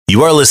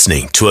You are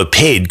listening to a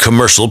paid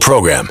commercial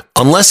program.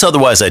 Unless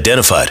otherwise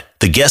identified,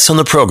 the guests on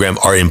the program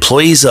are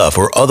employees of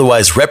or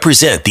otherwise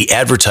represent the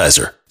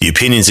advertiser. The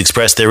opinions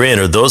expressed therein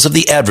are those of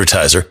the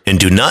advertiser and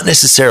do not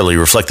necessarily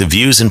reflect the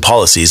views and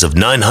policies of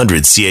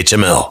 900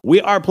 CHML.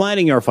 We are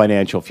planning your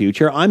financial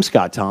future. I'm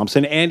Scott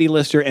Thompson. Andy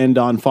Lister and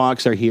Don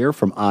Fox are here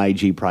from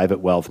IG Private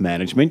Wealth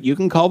Management. You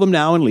can call them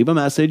now and leave a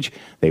message.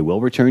 They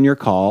will return your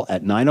call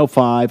at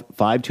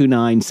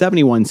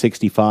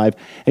 905-529-7165.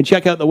 And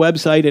check out the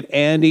website at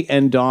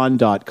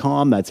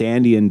andyanddon.com. That's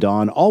Andy and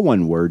Don, all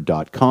one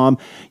word.com.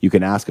 You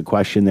can ask a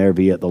question there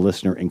via the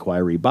listener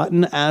inquiry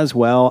button, as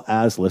well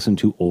as listen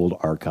to old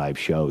archive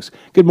shows.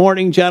 Good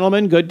morning,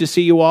 gentlemen. Good to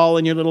see you all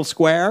in your little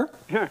square.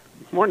 Yeah.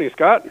 Morning,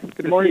 Scott.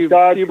 Good morning,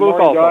 Scott. Good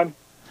morning, John.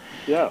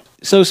 Yeah.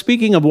 So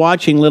speaking of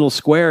watching little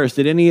squares,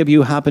 did any of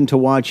you happen to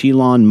watch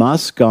Elon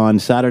Musk on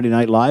Saturday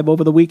Night Live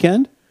over the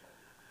weekend?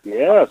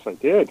 Yes, I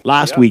did.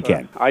 Last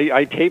weekend.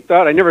 I taped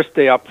that. I never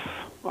stay up,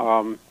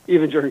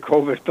 even during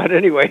COVID. But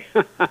anyway,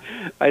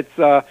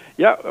 it's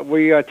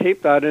we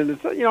taped that, and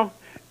it's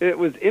it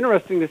was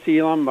interesting to see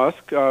Elon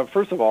Musk.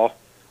 First of all,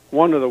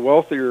 one of the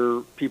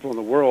wealthier people in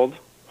the world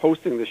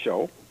hosting the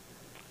show,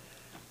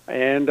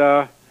 and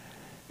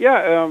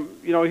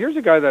here's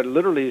a guy that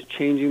literally is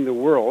changing the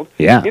world.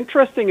 Yeah.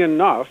 Interesting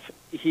enough,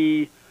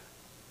 his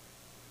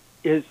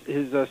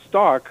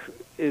stock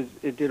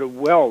it did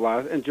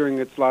well during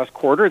its last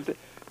quarter,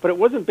 but it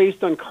wasn't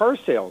based on car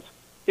sales.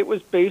 It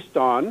was based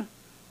on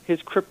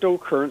his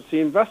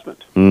cryptocurrency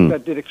investment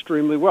that did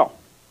extremely well.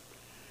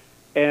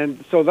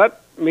 And so that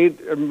made,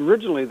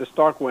 originally the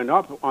stock went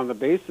up on the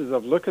basis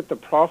of look at the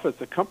profits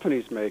the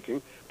company's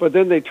making, but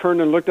then they turned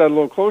and looked at it a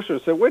little closer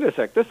and said, wait a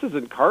sec, this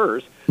isn't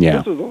cars. Yeah.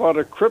 This is a lot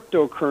of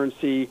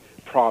cryptocurrency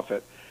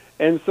profit.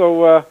 And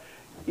so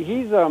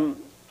he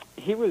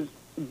was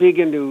big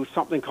into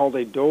something called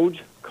a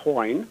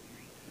Dogecoin,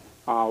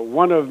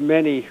 one of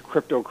many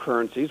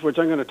cryptocurrencies, which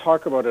I'm going to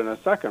talk about in a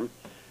second.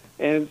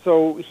 And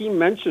so he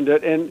mentioned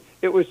it, and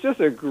it was just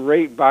a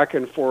great back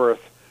and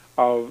forth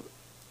of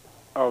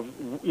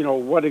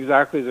what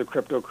exactly is a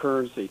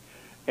cryptocurrency,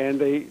 and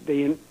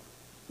they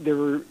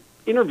were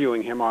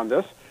interviewing him on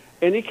this,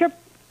 and he kept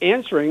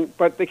answering,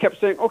 but they kept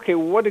saying, okay,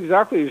 what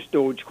exactly is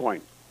Dogecoin?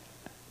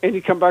 And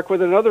he'd come back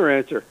with another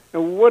answer,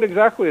 and what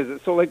exactly is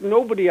it? So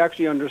nobody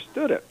actually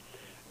understood it,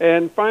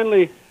 and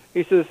finally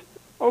he says,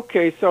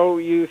 okay, so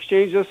you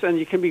exchange this and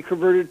you can be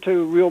converted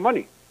to real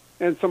money,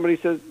 and somebody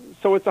says,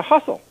 so it's a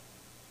hustle.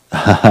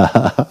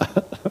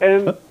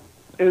 and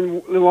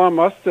Elon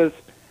Musk says,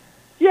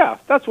 yeah,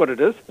 that's what it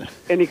is.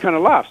 And he kind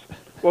of laughs.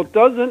 Well,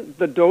 doesn't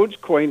the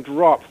Dogecoin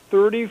drop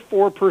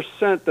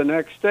 34% the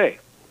next day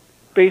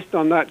based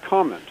on that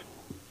comment?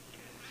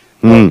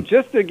 So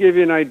just to give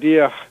you an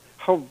idea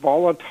how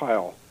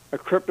volatile a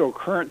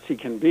cryptocurrency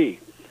can be.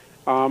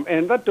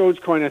 And that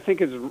Dogecoin, I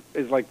think,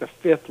 is like the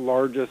 5th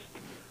largest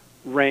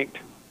ranked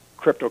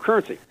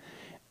cryptocurrency.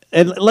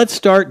 And let's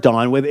start,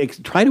 Don,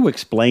 with try to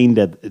explain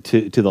to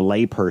the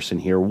layperson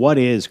here, what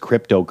is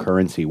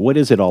cryptocurrency? What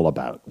is it all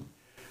about?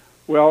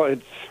 Well,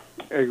 it's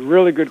a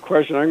really good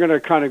question. I'm going to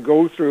kind of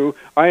go through,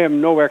 I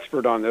am no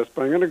expert on this,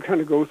 but I'm going to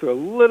kind of go through a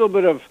little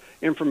bit of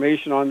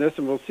information on this,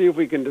 and we'll see if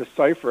we can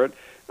decipher it.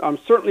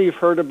 Certainly you've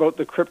heard about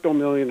the crypto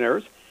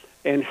millionaires,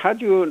 and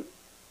had you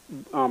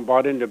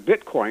bought into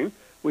Bitcoin,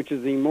 which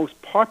is the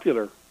most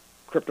popular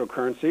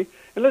cryptocurrency,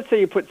 and let's say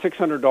you put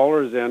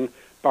 $600 in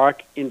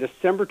back in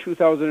December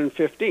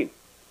 2015.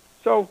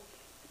 So,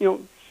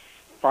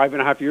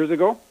 5.5 years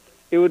ago,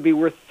 it would be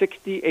worth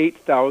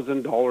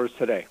 $68,000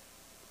 today.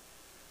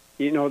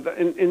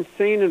 The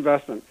insane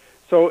investment.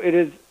 So it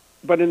is,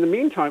 but in the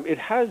meantime,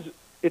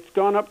 it's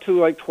gone up to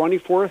like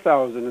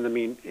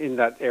 24,000 in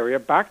that area,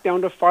 back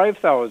down to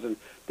 5,000,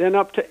 then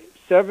up to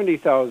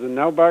 70,000,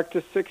 now back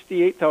to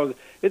 68,000.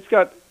 It's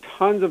got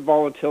tons of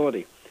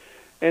volatility,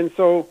 and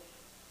so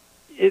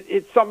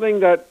it's something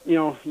that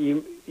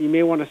you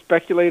may want to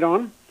speculate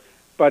on,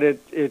 but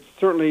it's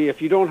certainly,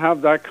 if you don't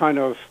have that kind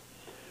of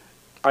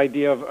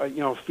idea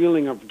of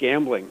feeling of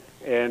gambling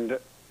and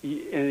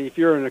if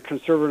you're in a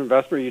conservative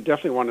investor, you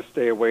definitely want to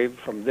stay away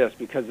from this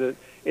because it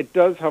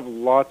does have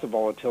lots of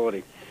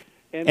volatility.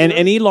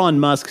 And Elon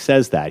Musk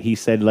says that. He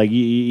said,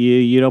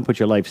 you don't put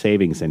your life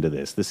savings into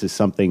this. This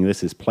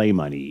is play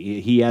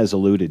money. He has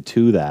alluded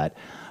to that.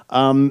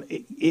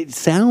 It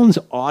sounds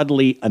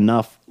oddly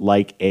enough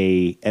like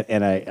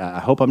and I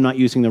hope I'm not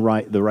using the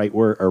right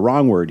word or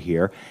wrong word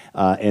here.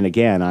 And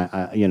again,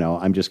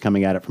 I'm just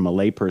coming at it from a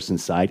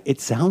layperson's side. It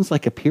sounds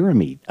like a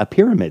pyramid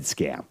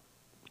scam.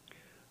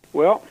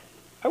 Well,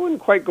 I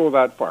wouldn't quite go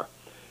that far.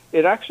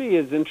 It actually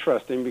is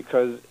interesting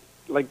because,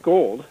 like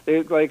gold, they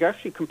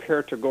actually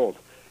compare it to gold.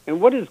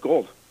 And what is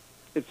gold?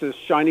 It's a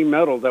shiny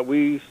metal that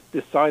we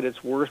decide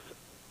it's worth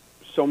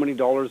so many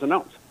dollars an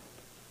ounce.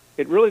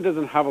 It really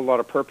doesn't have a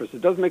lot of purpose.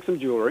 It does make some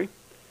jewelry,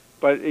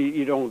 but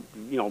you don't,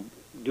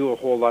 do a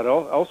whole lot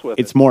else with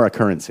it. It's more a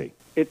currency.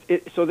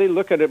 So they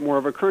look at it more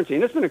of a currency,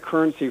 and it's been a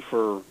currency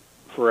for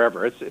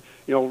forever. It's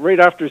right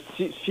after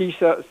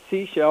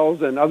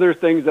seashells and other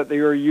things that they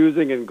were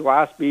using in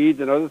glass beads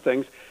and other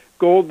things,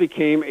 gold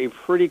became a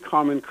pretty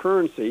common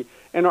currency.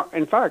 And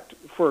in fact,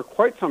 for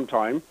quite some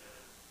time,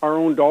 our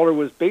own dollar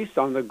was based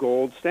on the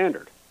gold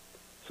standard.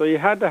 So you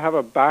had to have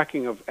a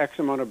backing of X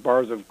amount of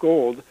bars of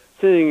gold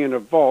sitting in a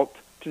vault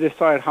to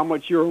decide how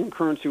much your own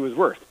currency was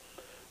worth.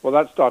 Well,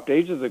 that stopped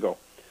ages ago.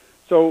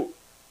 So,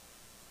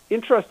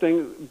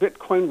 interesting,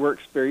 Bitcoin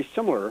works very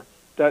similar,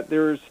 that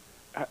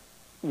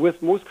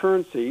with most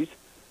currencies,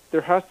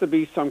 there has to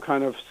be some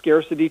kind of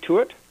scarcity to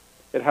it.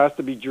 It has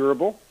to be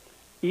durable,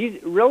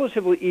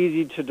 relatively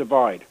easy to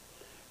divide.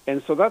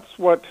 And so that's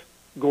what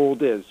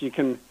gold is.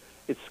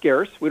 It's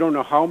scarce. We don't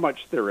know how much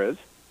there is,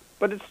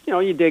 but it's,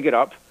 you dig it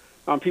up.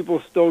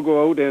 People still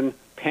go out and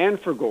pan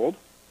for gold,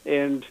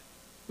 and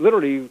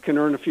literally you can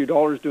earn a few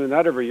dollars doing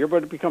that every year,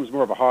 but it becomes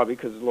more of a hobby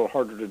because it's a little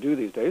harder to do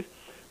these days.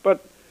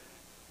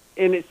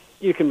 And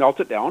you can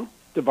melt it down,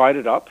 divide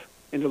it up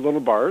into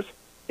little bars,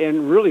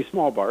 and really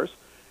small bars,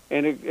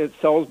 and it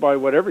sells by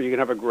whatever. You can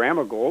have a gram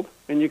of gold,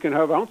 and you can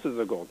have ounces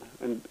of gold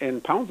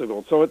and pounds of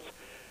gold. So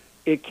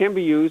it can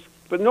be used,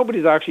 but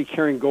nobody's actually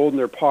carrying gold in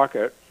their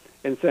pocket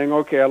and saying,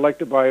 okay, I'd like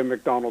to buy a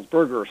McDonald's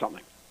burger or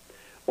something,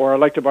 or I'd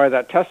like to buy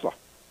that Tesla.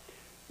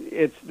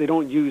 They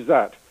don't use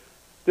that.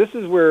 This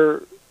is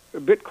where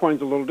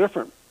Bitcoin's a little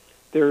different.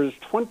 There's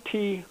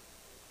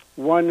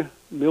 21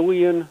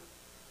 million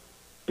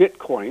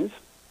Bitcoins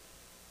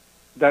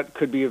that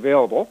could be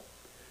available.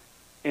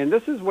 And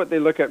this is what they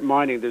look at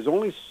mining. There's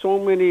only so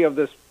many of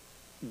this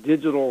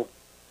digital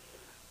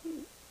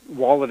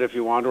wallet, if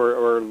you want,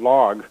 or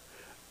log.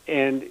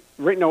 And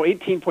right now,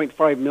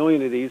 18.5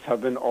 million of these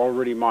have been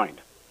already mined.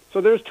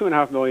 So there's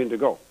 2.5 million to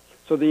go.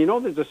 So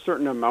there's a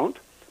certain amount,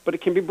 but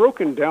it can be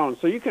broken down.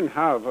 So you can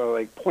have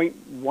like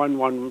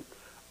 0.11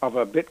 of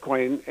a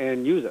Bitcoin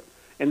and use it.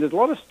 And there's a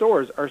lot of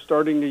stores are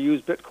starting to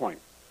use Bitcoin.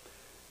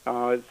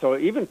 So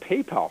even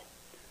PayPal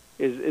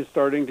is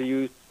starting to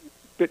use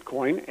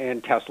Bitcoin,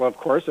 and Tesla, of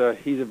course,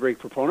 he's a big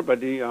proponent, but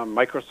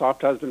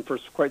Microsoft has been for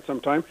quite some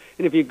time.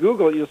 And if you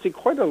Google it, you'll see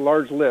quite a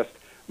large list,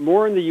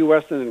 more in the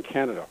U.S. than in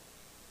Canada.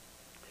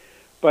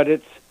 But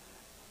it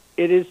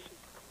is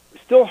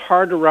still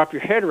hard to wrap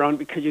your head around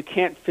because you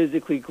can't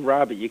physically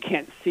grab it. You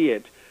can't see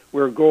it,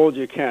 where gold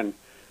you can.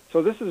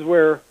 So this is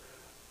where,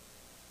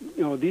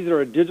 these are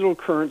a digital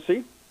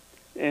currency,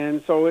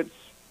 and so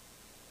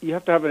you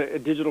have to have a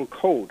digital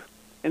code.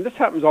 And this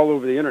happens all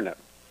over the internet.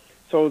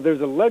 So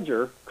there's a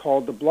ledger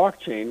called the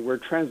blockchain where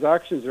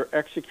transactions are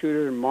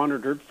executed and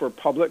monitored for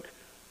public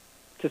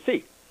to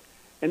see.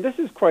 And this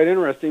is quite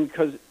interesting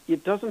because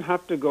it doesn't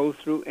have to go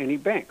through any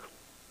bank.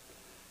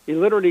 It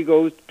literally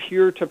goes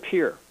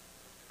peer-to-peer.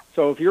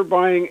 So if you're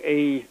buying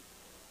a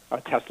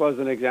Tesla as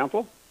an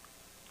example,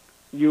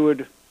 it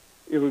would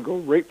go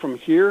right from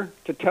here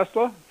to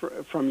Tesla,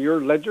 from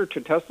your ledger to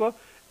Tesla,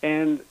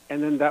 and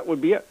then that would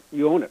be it.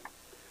 You own it.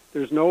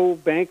 There's no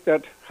bank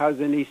that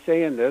has any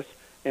say in this.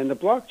 And the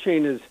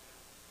blockchain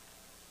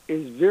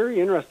is very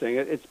interesting.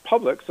 It's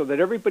public so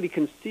that everybody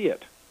can see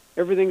it.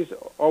 Everything's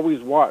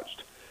always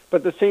watched.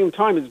 But at the same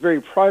time, it's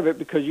very private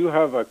because you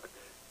have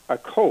a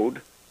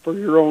code for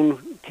your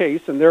own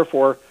case, and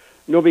therefore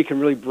nobody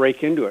can really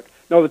break into it.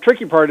 Now, the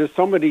tricky part is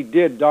somebody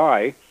did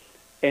die,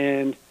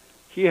 and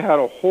he had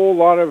a whole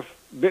lot of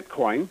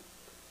Bitcoin,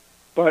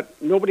 but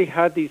nobody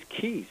had these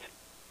keys.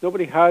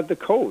 Nobody had the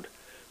code.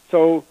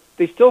 So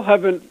they still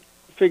haven't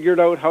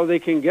figured out how they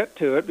can get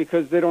to it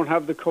because they don't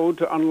have the code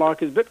to unlock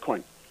his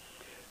Bitcoin.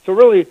 So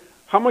really,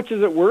 how much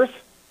is it worth?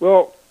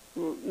 Well,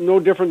 no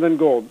different than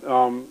gold.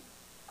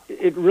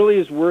 It really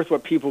is worth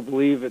what people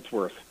believe it's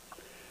worth.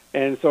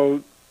 And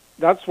so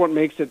that's what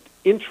makes it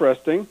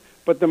interesting.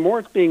 But the more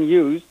it's being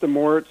used, the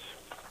more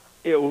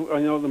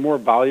the more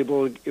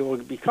valuable it will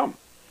become.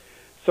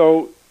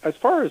 So as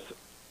far as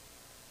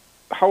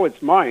how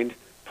it's mined,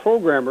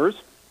 programmers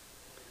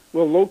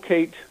will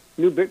locate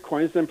new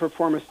Bitcoins, then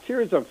perform a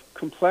series of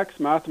complex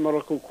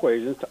mathematical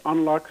equations to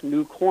unlock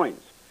new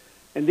coins.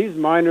 And these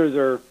miners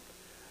are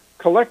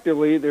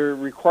collectively, they're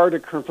required to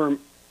confirm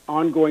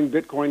ongoing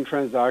Bitcoin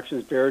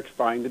transactions,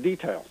 verifying the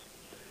details.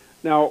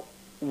 Now,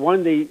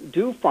 when they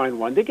do find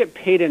one, they get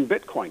paid in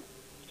Bitcoin.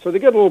 So they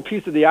get a little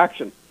piece of the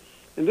action.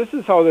 And this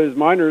is how those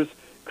miners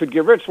could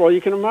get rich. Well,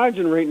 you can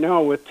imagine right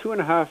now with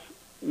 2.5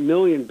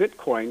 million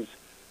Bitcoins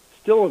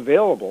still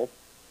available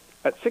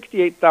at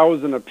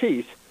 68,000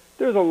 apiece,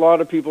 there's a lot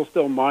of people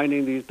still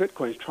mining these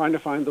Bitcoins, trying to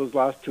find those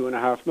last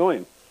 2.5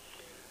 million.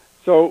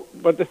 So,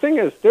 but the thing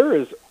is, there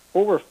is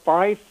over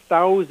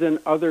 5,000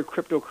 other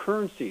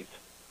cryptocurrencies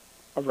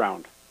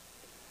around.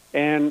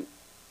 And,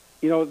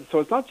 so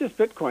it's not just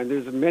Bitcoin.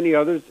 There's many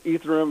others,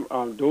 Ethereum,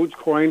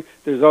 Dogecoin.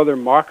 There's other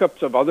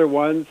mock-ups of other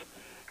ones.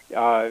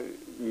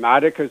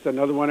 Matic is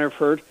another one I've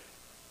heard.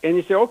 And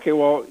you say, okay,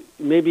 well,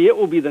 maybe it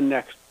will be the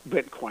next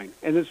Bitcoin.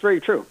 And it's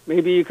very true.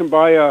 Maybe you can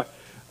buy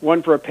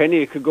one for a penny.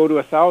 It could go to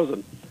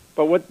 1,000.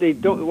 But what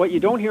you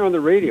don't hear on the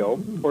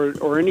radio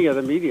or any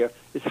other media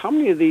is how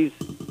many of these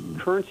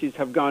currencies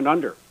have gone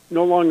under,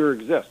 no longer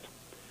exist.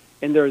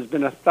 And there's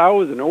been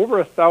over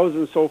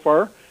 1,000 so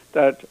far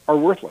that are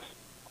worthless.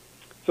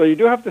 So you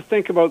do have to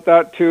think about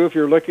that too if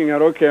you're looking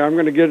at, okay, I'm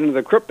going to get into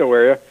the crypto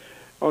area.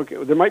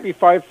 Okay, there might be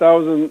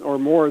 5,000 or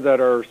more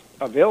that are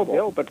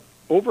available, but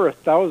over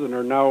 1,000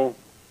 are now,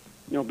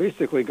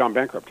 basically gone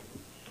bankrupt.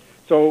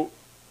 So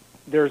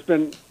there's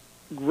been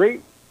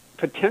great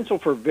potential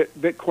for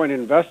Bitcoin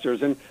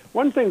investors. And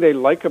one thing they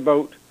like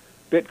about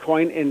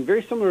Bitcoin, and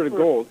very similar to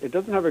gold, it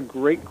doesn't have a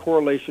great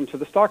correlation to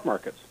the stock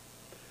markets.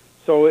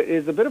 So it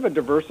is a bit of a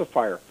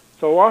diversifier.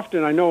 So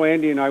often, I know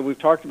Andy and I, we've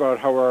talked about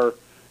how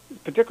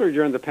particularly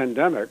during the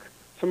pandemic,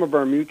 some of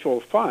our mutual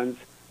funds,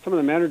 some of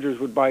the managers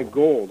would buy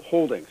gold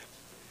holdings.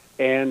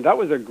 And that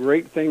was a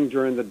great thing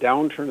during the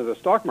downturn of the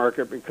stock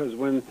market, because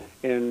when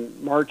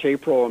in March,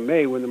 April, and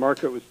May, when the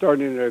market was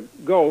starting to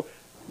go,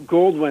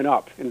 gold went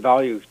up in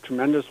value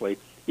tremendously,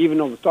 even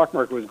though the stock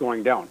market was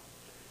going down.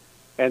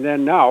 And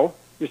then now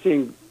you're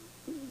seeing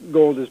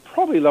gold is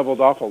probably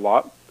leveled off a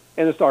lot,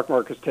 and the stock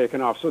market's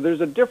taken off. So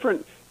there's a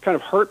different kind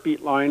of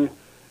heartbeat line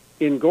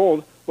in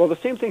gold. Well, the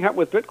same thing happened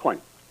with Bitcoin.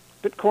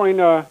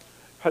 Bitcoin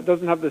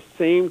doesn't have the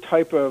same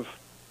type of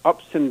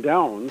ups and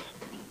downs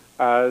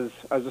as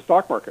the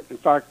stock market. In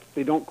fact,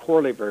 they don't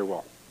correlate very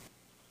well.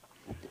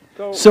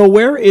 So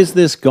where is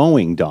this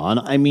going, Don?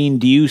 I mean,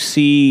 do you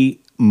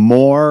see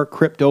more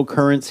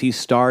cryptocurrencies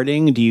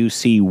starting? Do you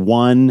see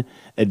one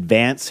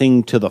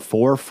advancing to the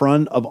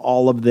forefront of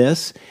all of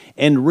this?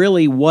 And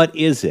really, what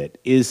is it?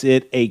 Is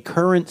it a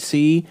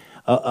currency,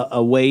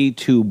 a way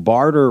to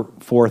barter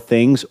for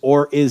things,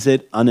 or is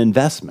it an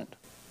investment?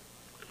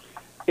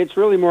 It's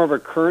really more of a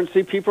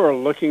currency. People are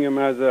looking at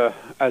them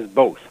as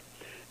both.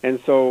 And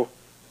so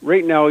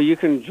right now you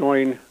can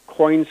join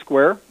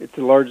CoinSquare. It's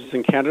the largest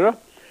in Canada,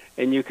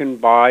 and you can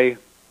buy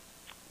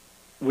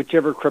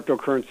whichever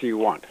cryptocurrency you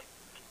want.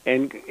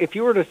 And if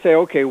you were to say,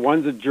 okay,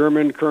 one's a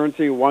German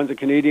currency, one's a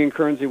Canadian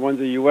currency, one's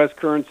a U.S.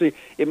 currency,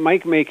 it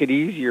might make it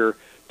easier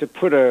to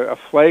put a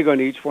flag on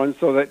each one,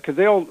 so that because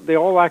they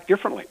all act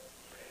differently.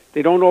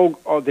 They don't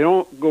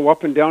go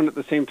up and down at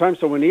the same time.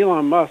 So when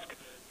Elon Musk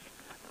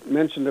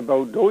mentioned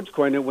about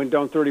Dogecoin, it went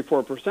down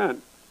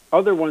 34%.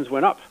 Other ones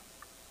went up.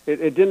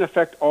 It didn't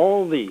affect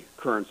all the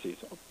currencies.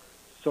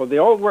 So they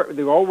all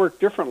work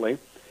differently,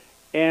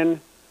 and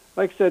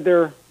like I said,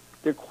 they're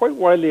quite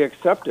widely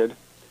accepted,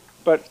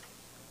 but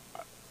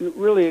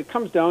really, it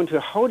comes down to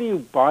how do you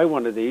buy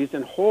one of these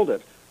and hold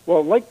it?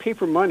 Well, like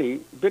paper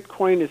money,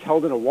 Bitcoin is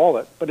held in a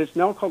wallet, but it's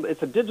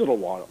a digital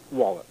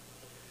wallet.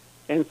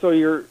 And so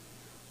you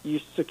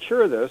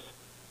secure this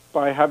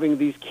by having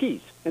these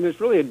keys. And it's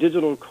really a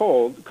digital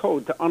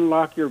code to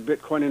unlock your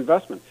Bitcoin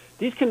investment.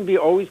 These can be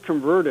always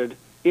converted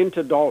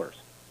into dollars.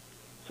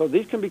 So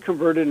these can be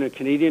converted into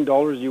Canadian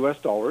dollars,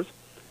 US dollars.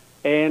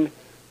 And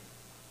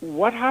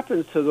what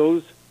happens to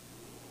those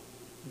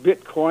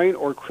Bitcoin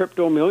or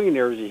crypto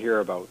millionaires you hear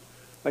about?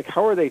 Like,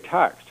 how are they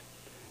taxed?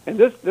 And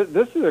this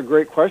is a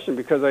great question,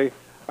 because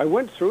I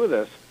went through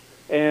this,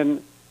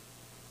 and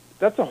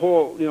that's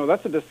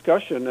that's a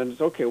discussion. And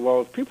it's okay,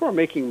 well, if people are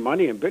making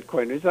money in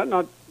Bitcoin, is that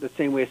not the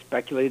same way as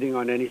speculating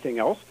on anything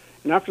else?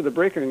 And after the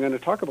break, I'm going to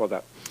talk about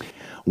that.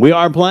 We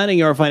are planning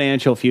your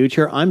financial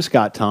future. I'm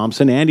Scott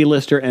Thompson. Andy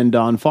Lister and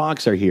Don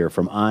Fox are here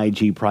from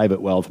IG Private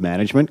Wealth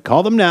Management.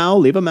 Call them now.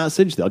 Leave a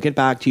message. They'll get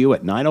back to you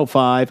at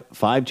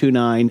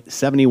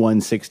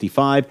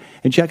 905-529-7165.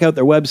 And check out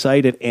their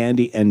website at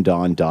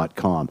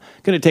andyanddon.com.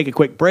 Going to take a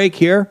quick break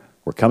here.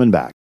 We're coming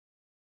back.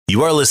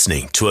 You are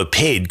listening to a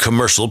paid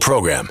commercial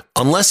program.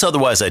 Unless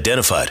otherwise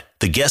identified,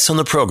 the guests on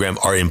the program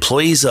are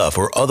employees of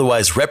or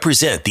otherwise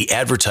represent the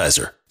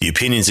advertiser. The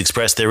opinions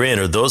expressed therein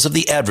are those of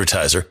the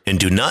advertiser and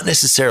do not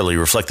necessarily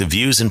reflect the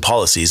views and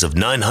policies of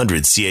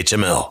 900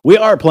 CHML. We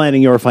are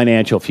planning your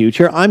financial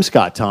future. I'm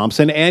Scott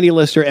Thompson. Andy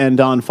Lister and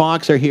Don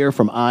Fox are here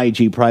from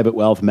IG Private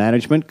Wealth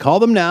Management. Call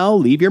them now.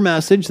 Leave your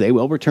message. They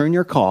will return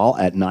your call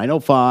at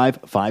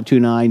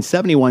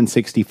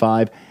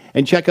 905-529-7165.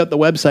 And check out the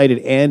website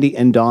at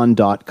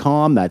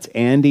andyanddon.com. That's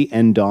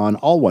andyanddon,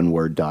 all one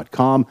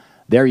word.com.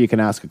 There you can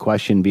ask a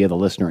question via the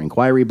listener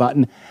inquiry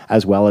button,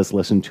 as well as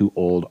listen to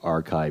old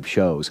archive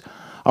shows.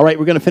 All right,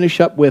 we're going to finish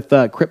up with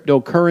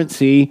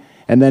cryptocurrency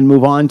and then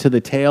move on to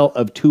the tale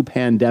of two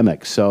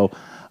pandemics. So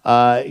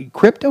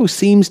crypto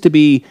seems to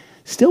be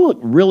still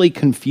really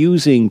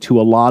confusing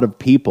to a lot of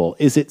people.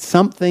 Is it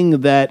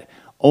something that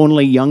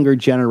only younger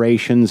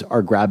generations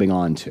are grabbing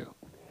onto?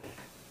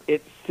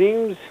 It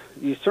seems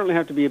you certainly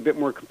have to be a bit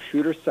more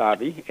computer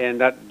savvy, and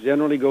that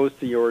generally goes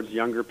towards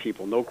younger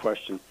people, no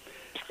question.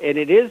 And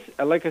it is,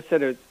 like I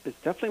said, it's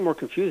definitely more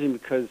confusing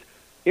because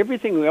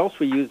everything else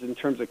we use in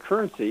terms of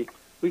currency,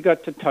 we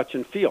got to touch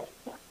and feel.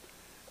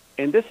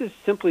 And this is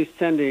simply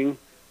sending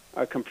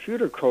a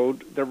computer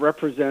code that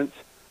represents,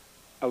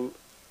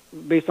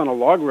 based on a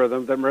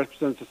logarithm, that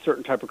represents a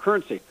certain type of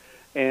currency.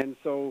 And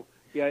so,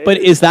 yeah. But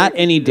is that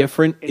any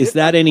different? Is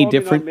that any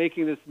different? I'm not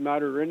making this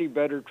matter any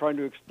better trying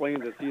to explain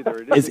this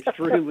either. It is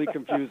extremely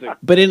confusing.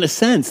 But in a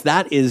sense,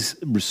 that is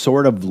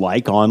sort of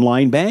like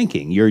online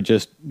banking. You're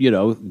just,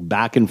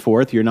 back and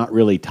forth. You're not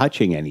really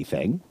touching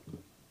anything.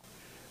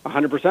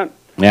 100%.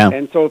 Yeah.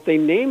 And so if they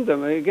name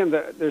them, again,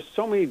 there's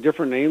so many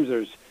different names.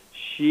 There's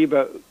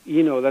Shiba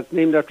Inu, that's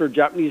named after a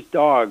Japanese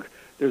dog.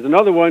 There's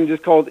another one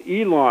just called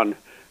Elon,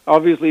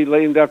 obviously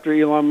named after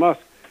Elon Musk.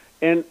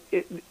 And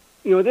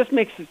this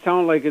makes it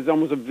sound like it's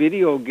almost a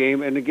video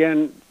game. And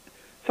again,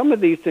 some of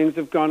these things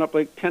have gone up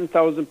like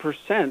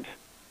 10,000%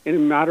 in a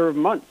matter of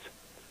months.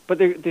 But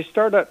they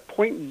start at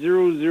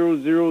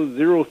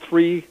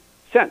 0.00003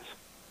 cents.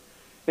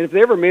 And if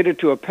they ever made it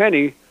to a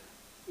penny,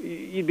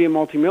 you'd be a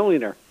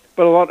multimillionaire.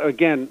 But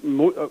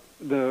the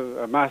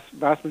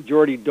vast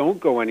majority don't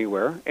go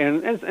anywhere.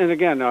 And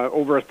again,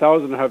 over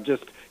 1,000 have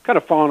just kind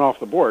of fallen off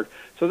the board.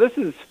 So this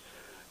is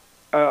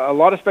a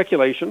lot of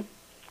speculation.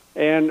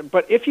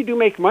 But if you do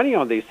make money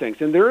on these things,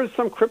 and there is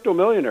some crypto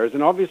millionaires,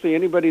 and obviously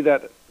anybody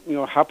that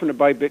happened to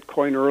buy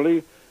Bitcoin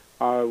early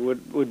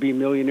would be a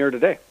millionaire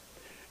today.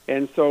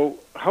 And so,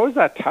 how is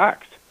that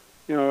taxed?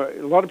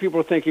 A lot of people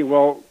are thinking,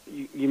 well,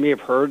 you may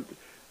have heard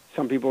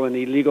some people in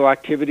illegal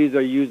activities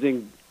are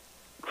using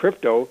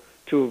crypto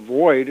to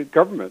avoid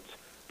governments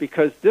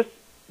because the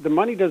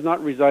money does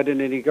not reside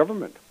in any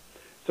government.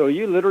 So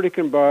you literally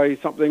can buy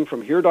something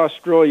from here to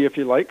Australia if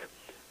you like,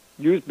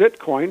 use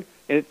Bitcoin,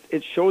 and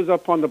it shows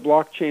up on the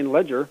blockchain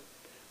ledger,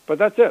 but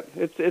that's it.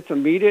 It's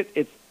immediate.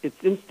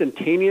 It's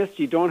instantaneous.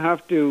 You don't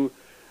have to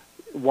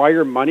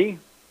wire money.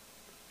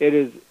 It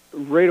is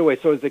right away.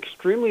 So it's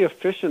extremely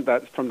efficient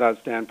from that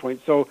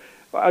standpoint. So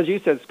as you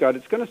said, Scott,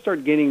 it's going to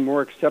start gaining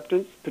more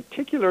acceptance,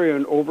 particularly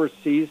in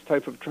overseas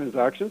type of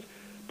transactions.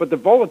 But the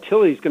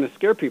volatility is going to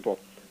scare people.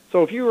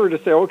 So if you were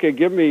to say, okay,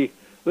 give me,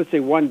 let's say,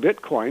 1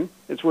 Bitcoin,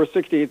 it's worth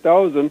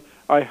 $68,000.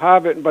 I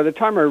have it, and by the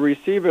time I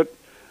receive it,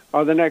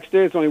 the next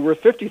day it's only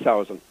worth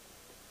 $50,000.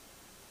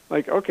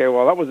 Like, okay,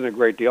 well, that wasn't a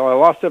great deal. I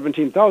lost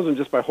 $17,000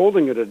 just by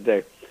holding it a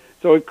day.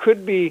 So it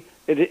could be,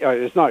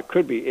 it's not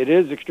could be, it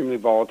is extremely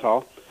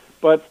volatile.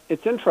 But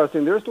it's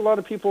interesting. There's a lot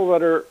of people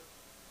that are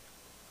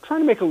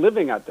trying to make a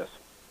living at this.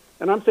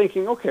 And I'm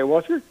thinking, okay, well,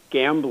 if you're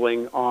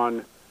gambling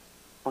on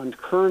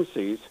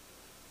currencies,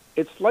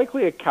 it's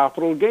likely a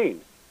capital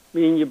gain.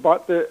 Meaning you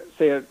bought you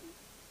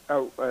put in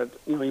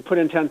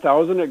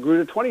 $10,000, it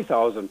grew to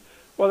 $20,000.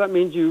 Well, that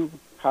means you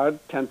had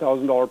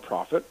 $10,000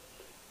 profit.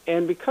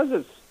 And because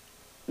it's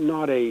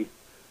not a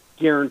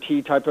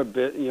guarantee type of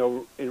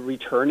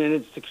return, and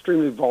it's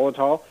extremely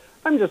volatile,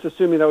 I'm just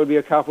assuming that would be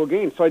a capital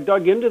gain. So I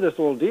dug into this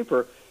a little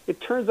deeper.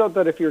 It turns out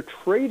that if you're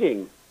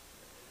trading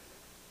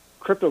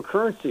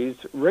cryptocurrencies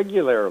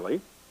regularly,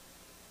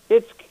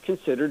 it's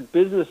considered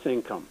business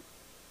income,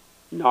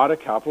 not a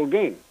capital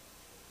gain.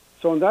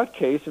 So in that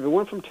case, if it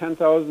went from $10,000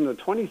 to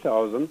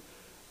 $20,000,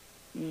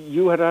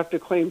 you would have to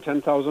claim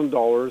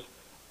 $10,000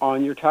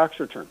 on your tax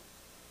return.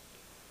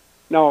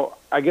 Now,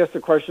 I guess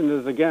the question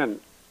is, again,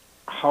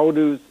 how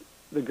does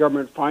the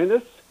government find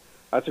this?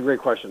 That's a great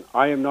question.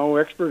 I am no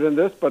expert in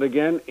this, but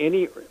again,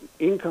 any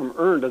income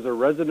earned as a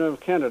resident of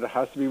Canada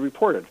has to be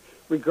reported,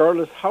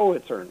 regardless how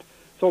it's earned.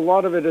 So a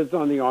lot of it is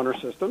on the honor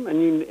system,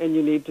 and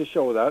you need to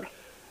show that.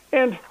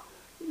 And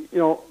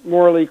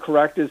morally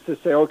correct is to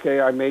say, okay,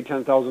 I made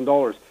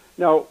 $10,000.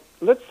 Now,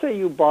 let's say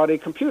you bought a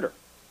computer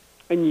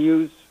and you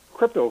use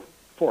crypto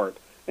for it,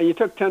 and you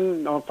took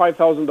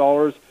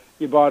 $5,000.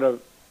 You bought a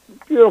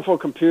beautiful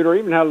computer,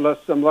 even had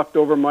some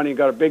leftover money,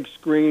 got a big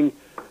screen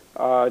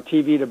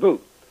TV to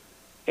boot.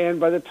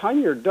 And by the time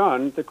you're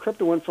done, the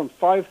crypto went from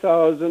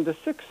 $5,000 to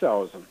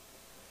 $6,000.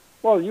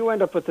 Well, you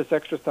end up with this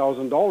extra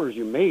 $1,000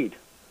 you made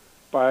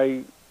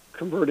by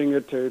converting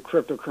it to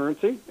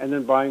cryptocurrency and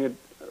then buying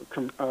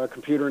a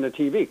computer and a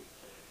TV.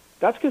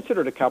 That's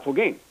considered a capital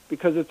gain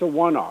because it's a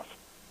one-off.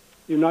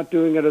 You're not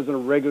doing it as a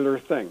regular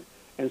thing.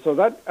 And so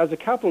that, as a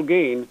capital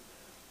gain,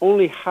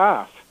 only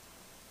half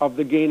of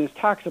the gain is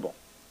taxable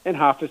and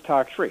half is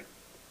tax-free.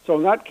 So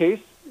in that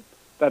case,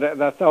 that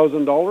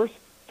 $1,000,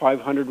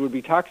 $500 would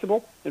be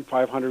taxable and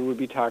 $500 would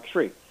be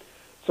tax-free.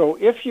 So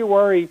if you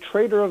are a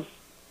trader of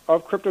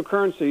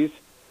cryptocurrencies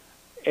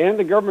and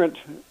the government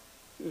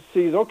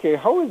sees, okay,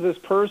 how is this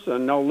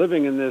person now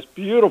living in this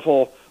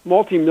beautiful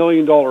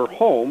multi-million-dollar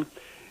home?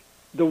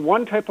 The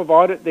one type of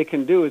audit they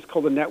can do is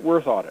called a net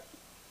worth audit.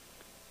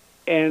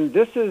 And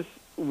this is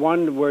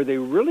one where they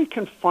really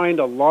can find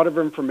a lot of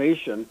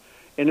information.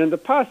 And in the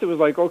past, it was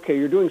like, okay,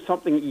 you're doing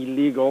something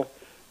illegal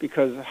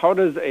because how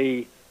does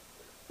a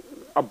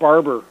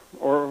barber,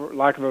 or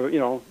lack of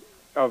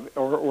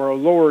or a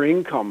lower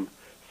income,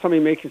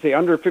 somebody making, say,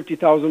 under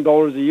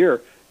 $50,000 a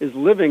year, is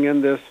living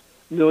in this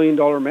 $1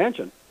 million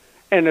mansion?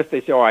 And if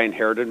they say, oh, I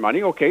inherited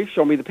money, okay,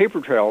 show me the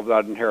paper trail of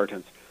that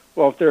inheritance.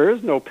 Well, if there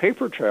is no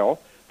paper trail,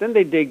 then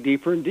they dig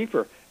deeper and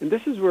deeper. And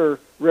this is where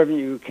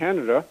Revenue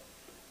Canada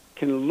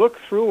can look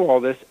through all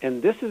this,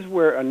 and this is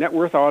where a net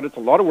worth audit's a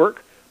lot of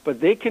work,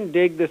 but they can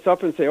dig this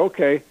up and say,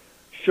 okay,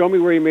 show me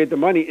where you made the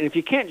money. And if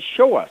you can't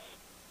show us,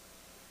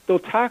 they'll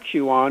tax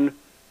you on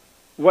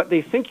what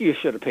they think you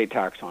should have paid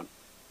tax on,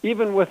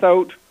 even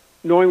without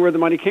knowing where the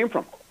money came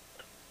from.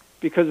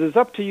 Because it's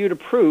up to you to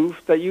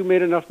prove that you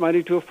made enough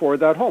money to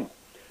afford that home.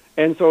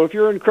 And so if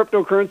you're in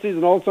cryptocurrencies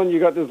and all of a sudden you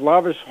got this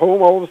lavish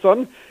home all of a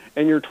sudden,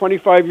 and you're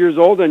 25 years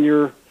old and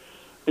you're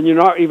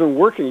not even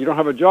working, you don't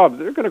have a job,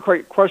 they're going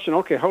to question,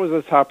 okay, how is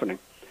this happening?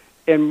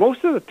 And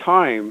most of the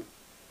time,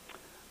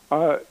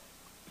 CRA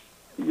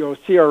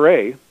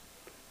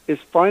is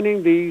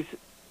finding these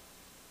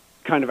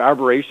kind of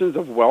aberrations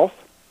of wealth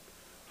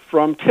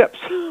from tips.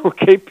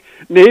 Okay,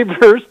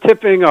 neighbors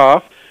tipping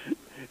off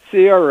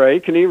CRA,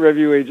 Canadian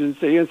Revenue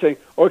Agency, and saying,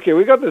 okay,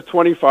 we got this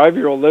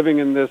 25-year-old living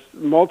in this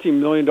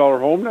multi-million-dollar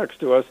home next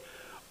to us.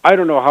 I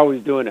don't know how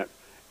he's doing it.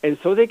 And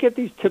so they get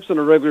these tips on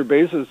a regular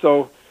basis.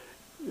 So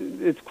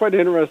it's quite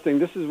interesting.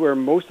 This is where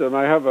most of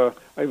them,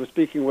 I was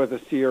speaking with a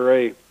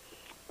CRA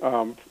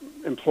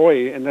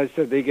employee, and they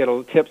said they get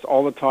tips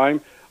all the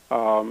time,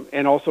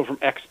 and also from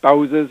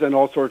ex-spouses and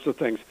all sorts of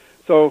things.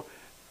 So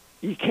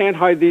you can't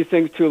hide these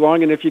things too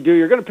long, and if you do,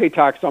 you're going to pay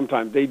tax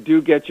sometime. They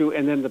do get you,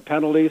 and then the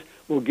penalties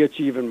will get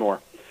you even more.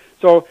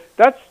 So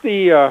that's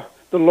the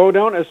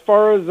lowdown. As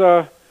far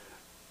as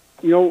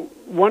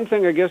one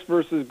thing, I guess,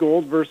 versus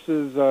gold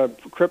versus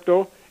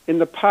crypto. In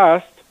the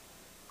past,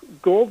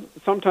 gold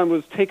sometimes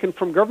was taken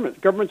from governments.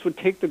 Governments would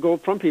take the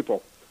gold from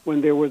people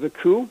when there was a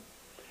coup.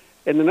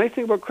 And the nice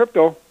thing about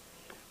crypto,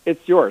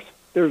 it's yours.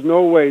 There's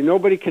no way.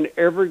 Nobody can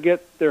ever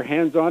get their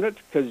hands on it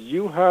because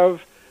you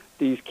have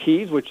these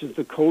keys, which is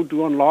the code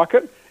to unlock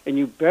it, and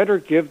you better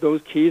give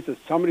those keys to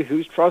somebody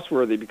who's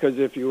trustworthy, because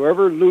if you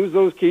ever lose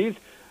those keys,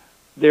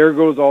 there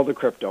goes all the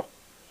crypto.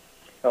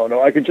 Oh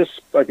no, I can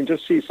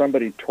just see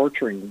somebody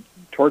torturing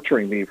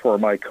me for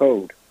my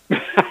code.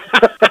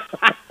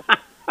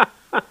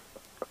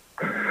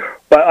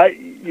 But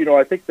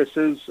I think this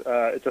is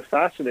it's a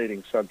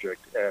fascinating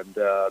subject, and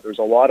there's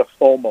a lot of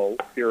FOMO,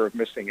 fear of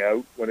missing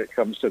out, when it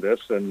comes to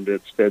this, and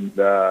it's been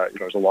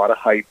there's a lot of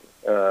hype,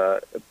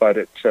 but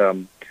it's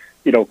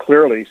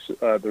clearly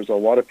there's a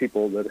lot of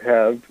people that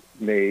have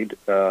made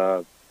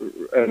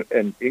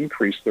and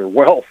increased their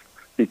wealth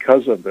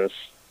because of this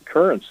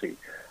currency.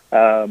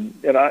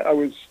 And I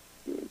was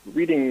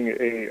reading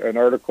an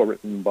article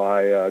written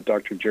by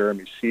Dr.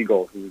 Jeremy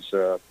Siegel, who's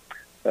a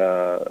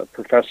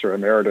professor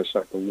emeritus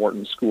at the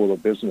Wharton School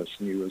of Business,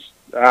 and he was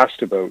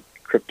asked about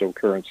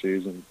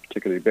cryptocurrencies and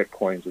particularly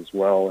bitcoins as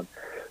well. And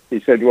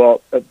he said,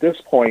 well, at this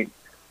point,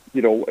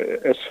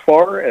 as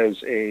far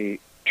as a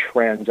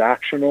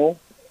transactional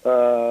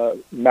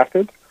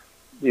method,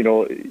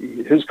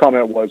 his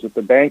comment was that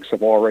the banks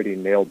have already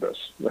nailed this.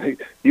 Right?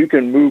 You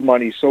can move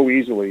money so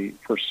easily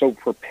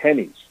for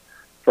pennies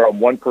from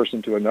one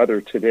person to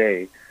another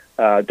today.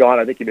 Don,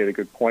 I think you made a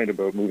good point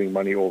about moving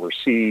money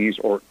overseas,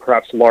 or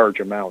perhaps large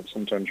amounts.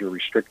 Sometimes you're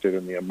restricted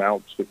in the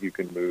amounts that you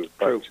can move.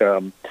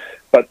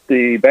 But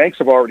the banks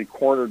have already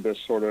cornered this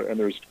sort of, and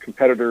there's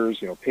competitors,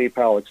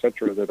 PayPal, et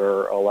cetera, that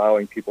are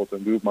allowing people to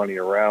move money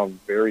around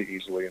very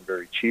easily and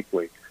very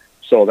cheaply.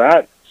 So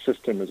that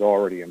system is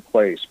already in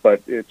place.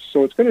 But it's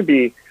going to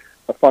be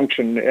a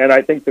function, and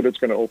I think that it's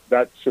going to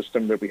that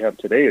system that we have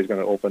today is going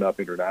to open up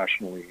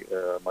internationally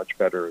much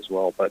better as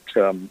well. But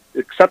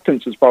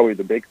acceptance is probably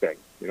the big thing,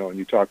 and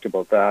you talked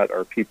about that.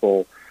 Are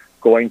people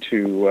going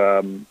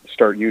to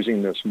start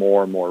using this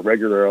more and more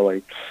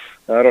regularly?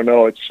 I don't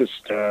know. It's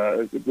just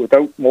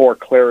without more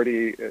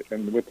clarity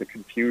and with the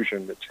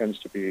confusion, it tends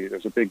to be,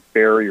 there's a big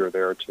barrier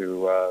there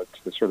to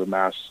the sort of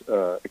mass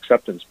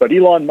acceptance. But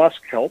Elon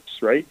Musk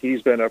helps, right?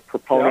 He's been a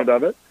proponent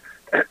of it.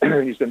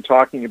 He's been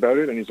talking about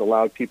it, and he's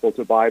allowed people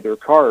to buy their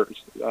cars,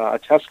 a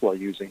Tesla,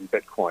 using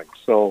Bitcoin.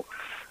 So,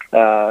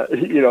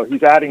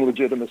 he's adding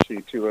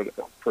legitimacy to it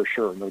for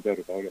sure, no doubt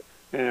about it.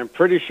 And I'm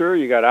pretty sure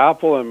you got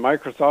Apple and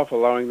Microsoft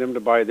allowing them to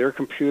buy their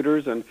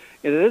computers. And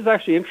it is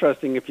actually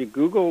interesting, if you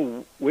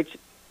Google which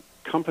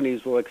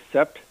companies will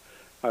accept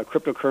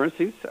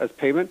cryptocurrencies as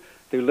payment,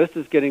 the list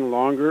is getting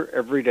longer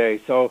every day.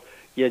 So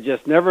you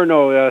just never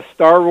know.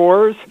 Star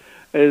Wars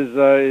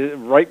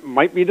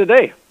might be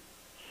today.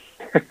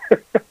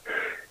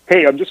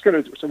 Hey, I'm just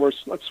going to,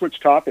 let's switch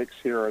topics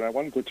here, and I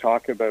wanted to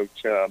talk about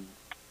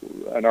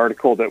an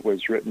article that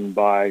was written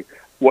by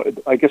what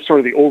I guess sort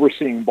of the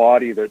overseeing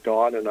body that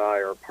Don and I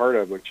are part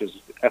of, which is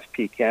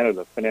FP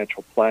Canada,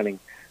 Financial Planning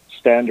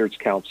Standards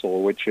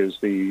Council, which is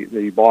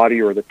the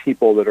body or the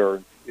people that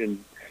are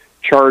in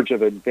charge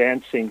of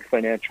advancing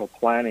financial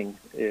planning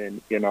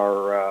in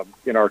our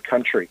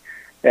country.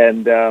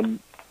 And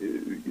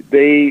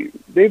they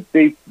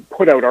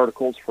put out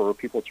articles for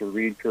people to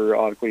read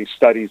periodically,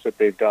 studies that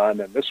they've done,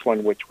 and this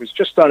one, which was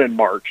just done in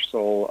March,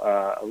 so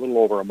a little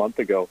over a month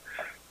ago,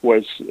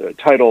 was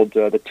titled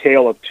The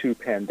Tale of Two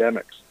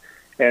Pandemics,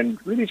 and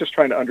really just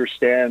trying to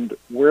understand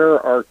where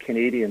are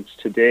Canadians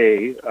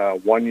today,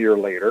 1 year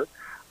later,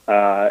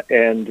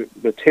 and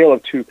The Tale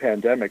of Two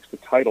Pandemics, the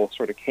title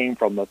sort of came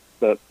from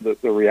the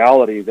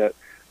reality that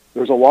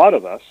there's a lot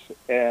of us,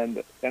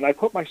 and I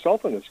put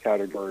myself in this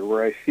category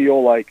where I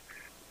feel like,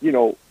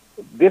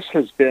 this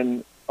has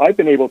been, I've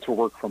been able to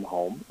work from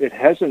home. It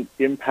hasn't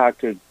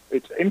impacted,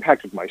 it's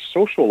impacted my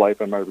social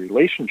life and my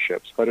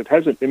relationships, but it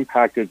hasn't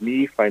impacted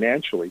me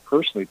financially,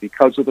 personally,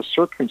 because of the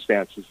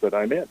circumstances that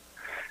I'm in.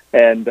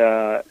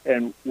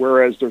 And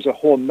whereas there's a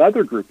whole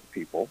nother group of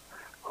people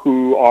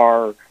who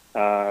are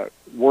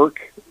work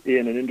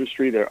in an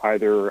industry that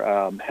either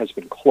has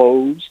been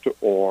closed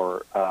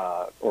or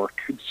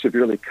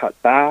severely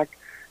cut back.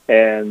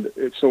 And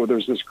so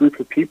there's this group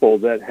of people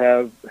that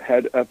have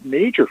had a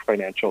major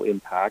financial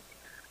impact,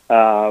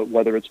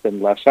 whether it's been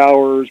less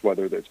hours,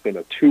 whether it's been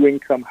a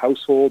two-income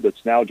household,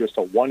 it's now just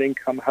a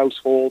one-income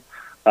household,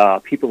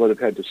 people that have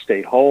had to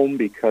stay home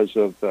because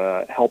of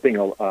helping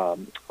a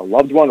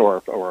loved one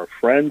or a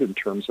friend in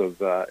terms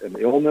of an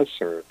illness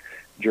or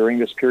during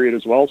this period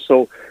as well.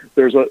 So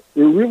there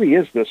really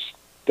is this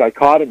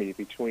dichotomy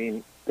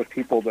between the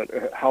people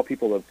how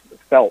people have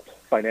felt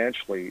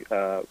financially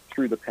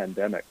through the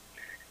pandemic.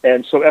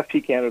 And so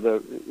FT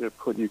Canada,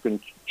 you can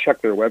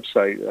check their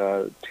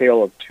website,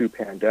 Tale of Two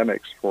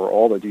Pandemics, for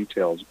all the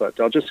details. But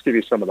I'll just give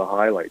you some of the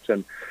highlights.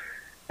 And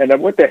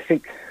what I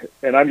think,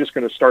 and I'm just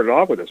going to start it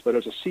off with this, but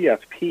as a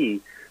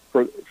CFP,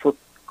 for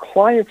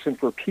clients and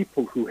for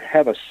people who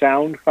have a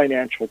sound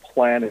financial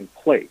plan in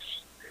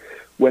place,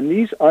 when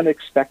these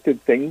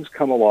unexpected things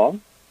come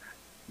along,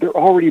 they're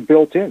already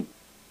built in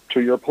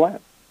to your plan.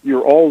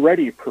 You're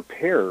already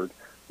prepared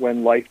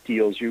when life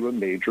deals you a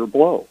major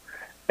blow.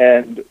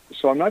 And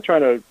so I'm not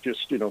trying to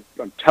just,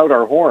 tout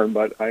our horn,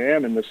 but I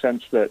am in the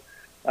sense that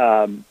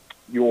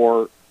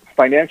your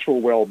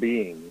financial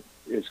well-being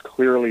is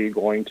clearly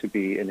going to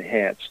be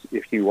enhanced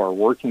if you are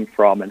working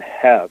from and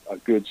have a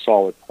good,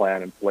 solid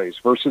plan in place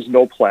versus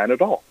no plan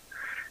at all.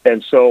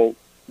 And so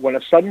when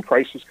a sudden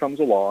crisis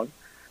comes along,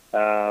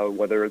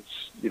 whether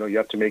it's, you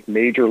have to make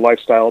major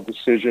lifestyle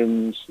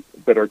decisions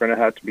that are going to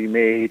have to be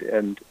made,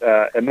 and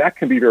that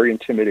can be very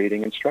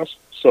intimidating and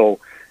stressful. So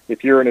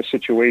if you're in a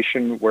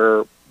situation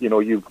where, you have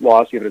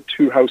a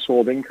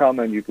 2-household income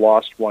and you've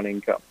lost one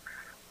income,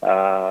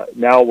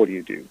 now what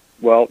do?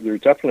 Well, you're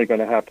definitely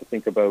going to have to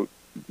think about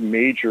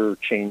major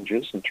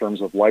changes in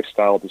terms of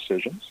lifestyle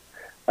decisions.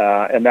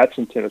 And that's,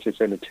 as I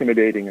said,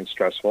 intimidating and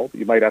stressful.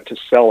 You might have to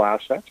sell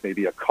assets.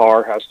 Maybe a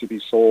car has to be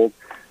sold.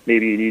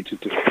 Maybe you need to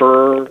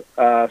defer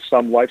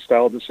some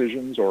lifestyle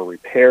decisions or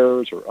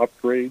repairs or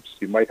upgrades.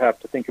 You might have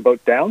to think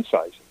about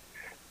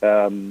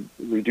downsizing,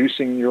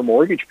 reducing your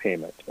mortgage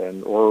payment,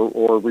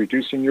 or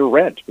reducing your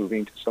rent,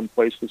 moving to some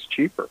place that's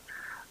cheaper,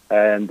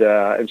 and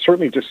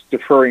certainly just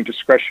deferring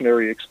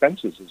discretionary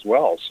expenses as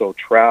well. So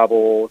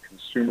travel,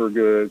 consumer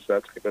goods,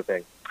 that type of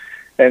thing.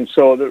 And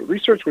so the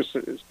research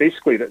is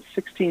basically that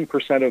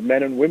 16% of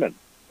men and women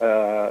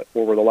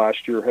over the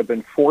last year have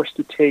been forced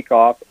to take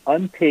off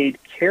unpaid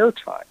care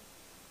time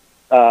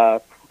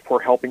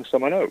for helping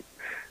someone out.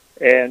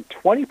 And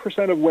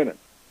 20% of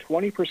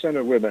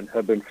women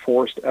have been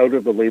forced out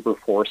of the labor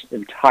force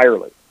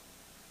entirely.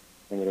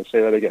 I'm going to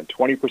say that again.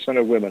 20%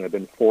 of women have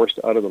been forced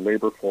out of the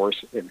labor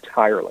force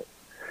entirely.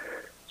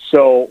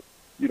 So,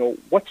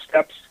 what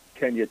steps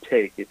can you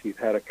take if you've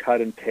had a cut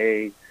in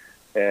pay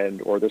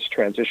or this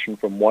transition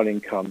from one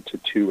income to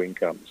two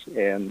incomes?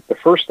 And the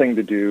first thing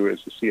to do as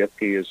a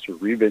CFP is to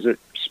revisit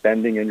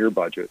spending in your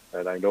budget.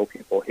 And I know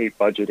people hate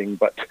budgeting,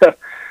 but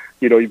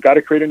you've got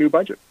to create a new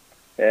budget.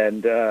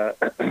 And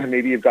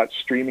maybe you've got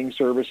streaming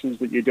services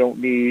that you don't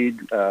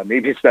need.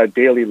 Maybe it's that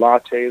daily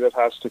latte that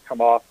has to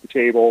come off the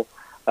table.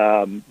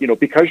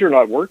 Because you're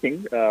not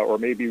working, or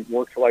maybe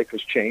work life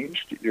has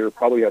changed, you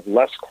probably have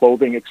less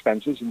clothing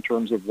expenses in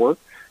terms of work.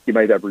 You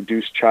might have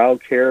reduced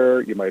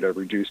childcare. You might have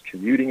reduced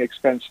commuting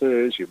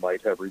expenses. You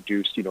might have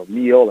reduced,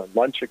 meal and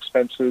lunch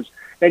expenses,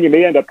 and you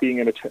may end up being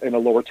in a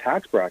lower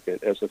tax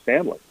bracket as a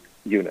family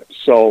unit.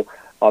 So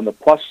on the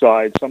plus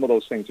side, some of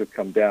those things have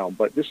come down,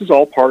 but this is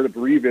all part of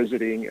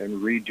revisiting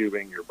and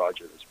redoing your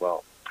budget as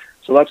well.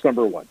 So that's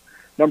number one.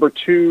 Number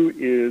two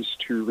is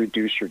to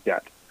reduce your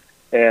debt.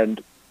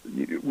 And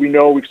we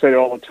know, we've said it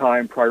all the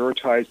time,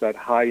 prioritize that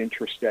high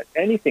interest debt.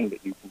 Anything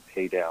that you can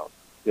pay down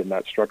in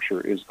that structure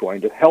is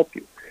going to help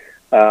you.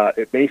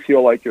 It may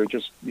feel like you're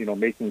just,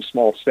 making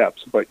small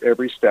steps, but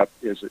every step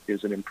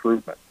is an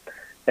improvement.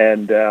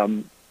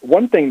 And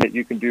one thing that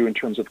you can do in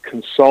terms of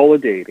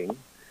consolidating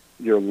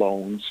your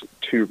loans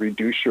to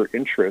reduce your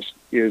interest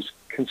is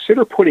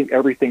consider putting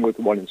everything with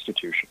one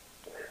institution.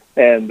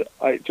 And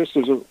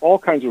there's all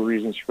kinds of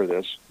reasons for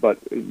this, but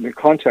in the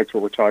context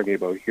what we're talking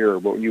about here,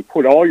 when you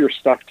put all your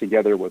stuff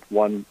together with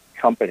one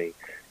company,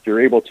 you're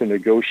able to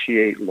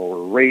negotiate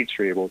lower rates,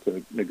 you're able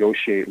to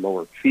negotiate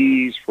lower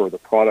fees for the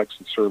products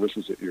and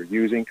services that you're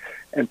using.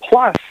 And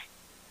plus,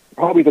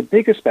 probably the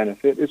biggest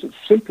benefit is it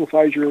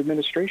simplifies your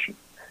administration.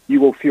 You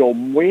will feel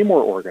way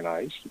more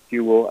organized.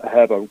 You will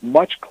have a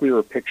much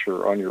clearer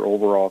picture on your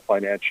overall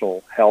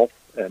financial health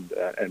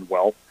and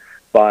wealth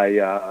by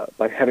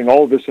having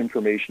all of this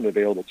information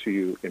available to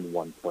you in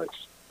one place.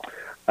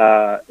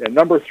 And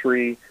number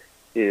three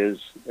is,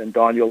 and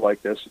Don, you'll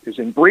like this, is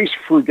embrace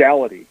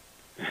frugality.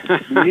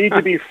 We need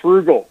to be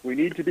frugal. We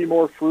need to be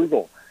more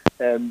frugal.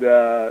 And,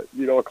 a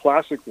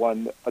classic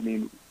one,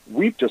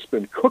 we've just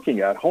been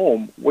cooking at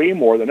home way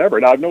more than ever.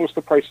 Now, I've noticed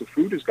the price of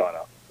food has gone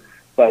up.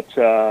 But,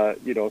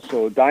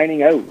 so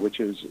dining out, which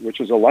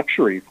is a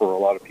luxury for a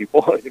lot of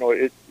people,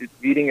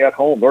 eating at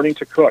home, learning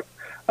to cook,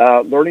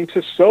 learning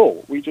to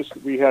sew.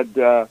 We had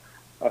a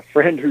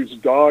friend whose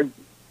dog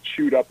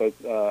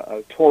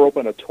tore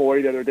open a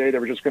toy the other day. They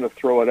were just going to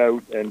throw it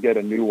out and get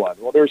a new one.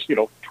 Well, there's,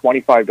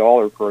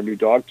 $25 for a new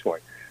dog toy.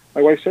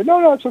 My wife said,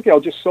 no, it's okay.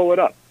 I'll just sew it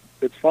up.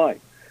 It's fine.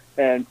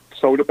 And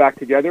sewed it back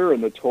together,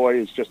 and the toy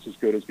is just as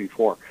good as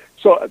before.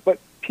 So, but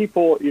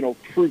people,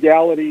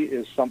 frugality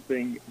is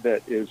something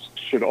that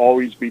should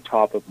always be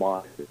top of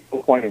mind. There's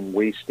no point in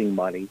wasting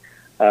money.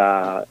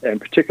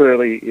 And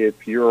particularly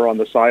if you're on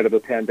the side of a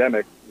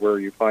pandemic where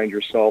you find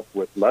yourself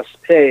with less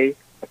pay,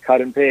 a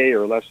cut in pay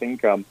or less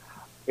income,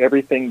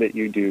 everything that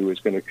you do is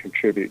going to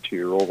contribute to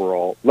your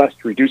overall,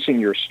 reducing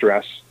your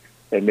stress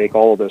and make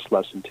all of this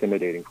less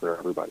intimidating for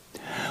everybody.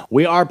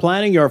 We are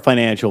planning your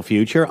financial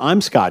future. I'm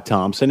Scott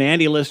Thompson.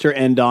 Andy Lister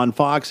and Don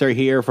Fox are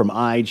here from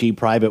IG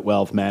Private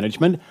Wealth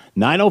Management,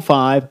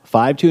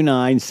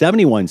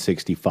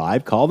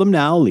 905-529-7165. Call them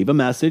now, leave a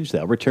message,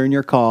 they'll return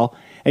your call,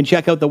 and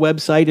check out the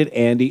website at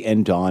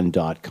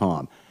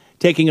andyanddon.com.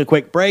 Taking a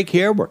quick break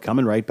here, we're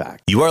coming right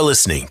back. You are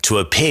listening to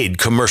a paid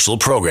commercial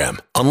program.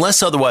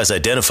 Unless otherwise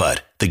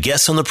identified, the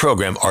guests on the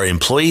program are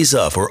employees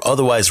of or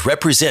otherwise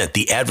represent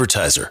the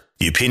advertiser.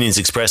 The opinions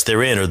expressed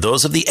therein are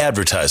those of the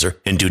advertiser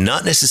and do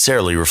not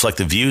necessarily reflect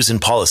the views and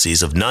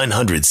policies of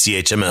 900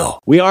 CHML.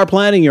 We are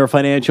planning your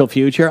financial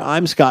future.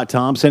 I'm Scott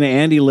Thompson.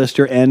 Andy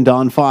Lister and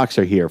Don Fox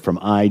are here from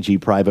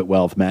IG Private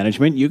Wealth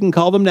Management. You can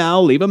call them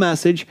now, leave a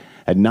message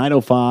at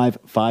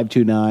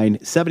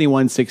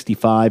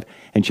 905-529-7165,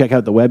 and check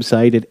out the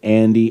website at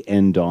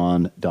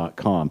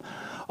andyanddon.com.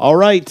 All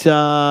right,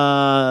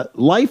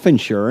 life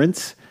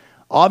insurance.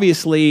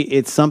 Obviously,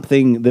 it's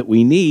something that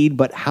we need,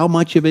 but how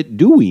much of it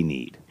do we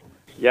need?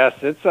 Yes,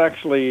 it's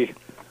actually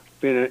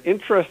been an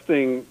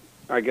interesting,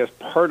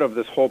 part of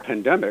this whole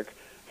pandemic.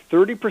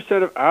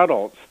 30% of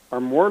adults are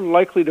more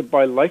likely to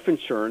buy life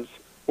insurance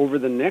over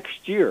the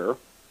next year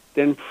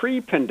than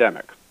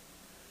pre-pandemic.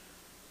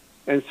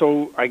 And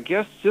so I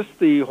guess just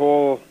the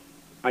whole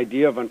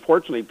idea of,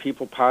 unfortunately,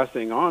 people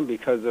passing on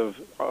because of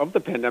the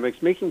pandemic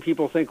is making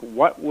people think,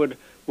 what would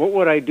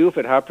I do if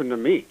it happened to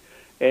me?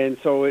 And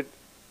so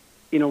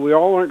we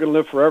all aren't going to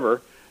live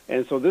forever.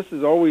 And so this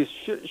is always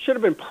should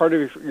have been part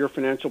of your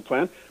financial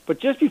plan. But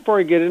just before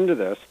I get into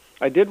this,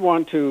 I did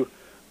want to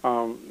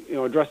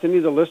address any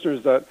of the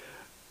listeners that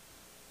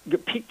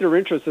piqued their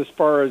interest as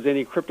far as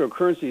any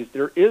cryptocurrencies.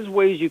 There is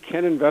ways you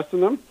can invest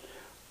in them.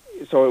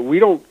 So we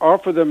don't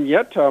offer them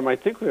yet. I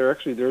think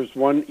there's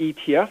one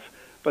ETF,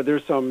 but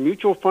there's some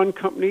mutual fund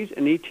companies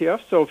and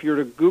ETFs. So if you're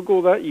to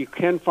Google that, you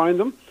can find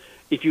them.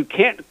 If you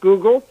can't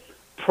Google,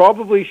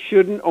 probably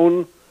shouldn't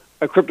own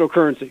a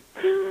cryptocurrency.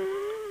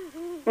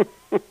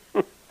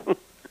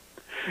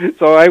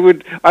 So I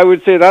would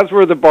say that's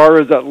where the bar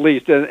is at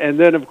least. And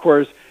then of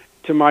course,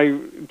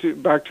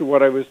 back to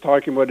what I was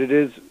talking about, it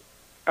is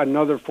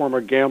another form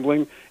of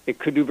gambling. It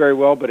could do very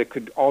well, but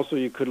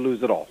you could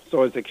lose it all.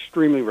 So it's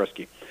extremely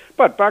risky.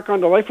 But back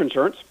on to life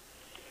insurance.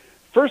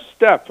 First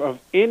step of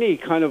any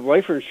kind of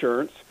life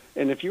insurance,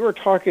 and if you were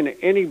talking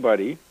to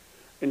anybody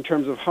in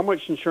terms of how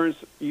much insurance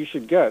you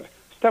should get,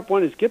 step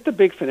one is get the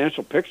big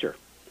financial picture.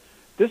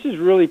 This is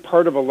really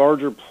part of a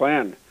larger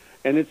plan.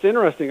 And it's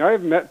interesting.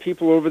 I've met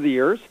people over the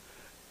years,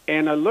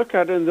 and I look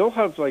at it, and they'll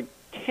have like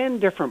 10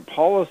 different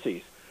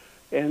policies.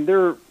 And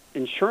their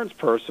insurance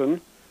person,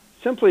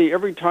 simply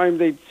every time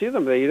they'd see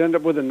them, they'd end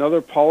up with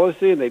another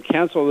policy, and they'd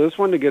cancel this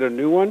one to get a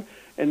new one.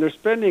 And they're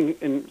spending,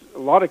 in a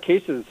lot of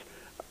cases,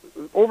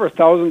 over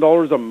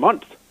 $1,000 a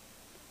month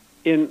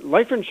in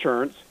life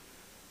insurance.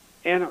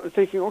 And I'm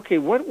thinking, okay,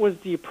 what was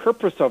the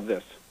purpose of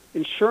this?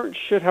 Insurance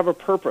should have a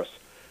purpose.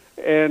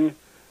 And,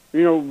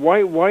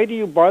 why do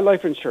you buy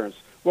life insurance?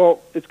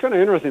 Well, it's kind of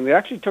interesting. They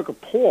actually took a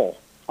poll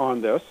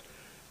on this.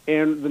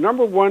 And the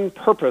number one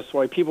purpose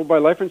why people buy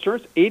life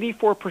insurance,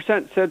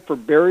 84% said for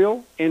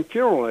burial and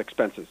funeral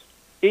expenses.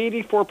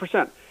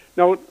 84%.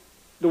 Now,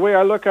 the way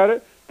I look at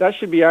it, that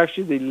should be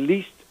actually the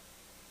least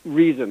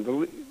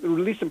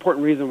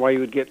important reason why you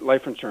would get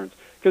life insurance.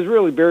 Because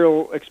really,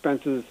 burial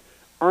expenses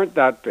aren't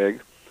that big.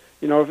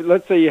 If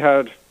let's say you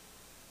had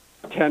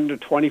 $10,000 to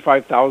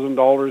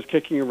 $25,000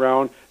 kicking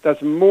around,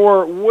 that's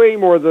way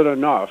more than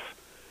enough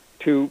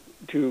to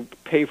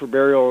pay for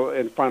burial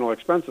and final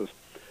expenses.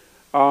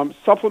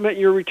 Supplement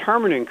your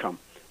retirement income.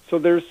 So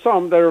there's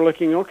some that are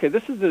looking, okay,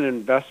 this is an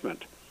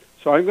investment.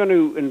 So I'm going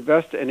to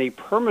invest in a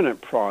permanent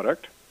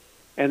product,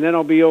 and then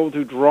I'll be able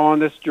to draw on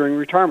this during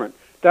retirement.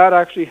 That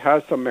actually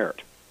has some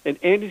merit. And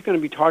Andy's going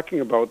to be talking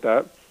about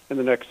that in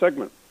the next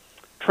segment.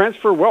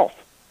 Transfer wealth.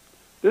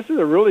 This is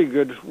a really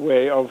good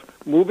way of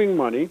moving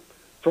money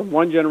from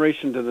one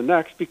generation to the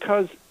next,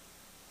 because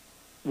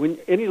when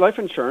any life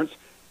insurance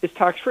is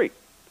tax-free.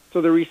 So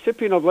the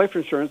recipient of life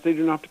insurance, they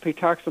do not have to pay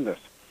tax on this.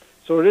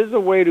 So it is a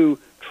way to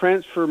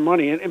transfer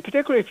money, and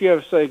particularly if you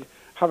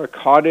have a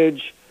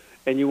cottage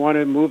and you want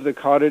to move the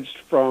cottage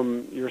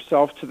from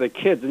yourself to the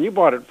kids, and you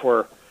bought it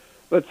for,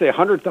 let's say,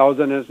 $100,000,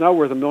 and it's now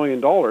worth $1 million.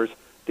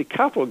 The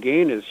capital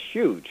gain is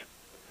huge.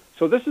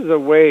 So this is a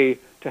way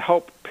to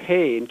help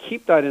pay and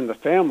keep that in the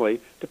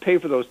family to pay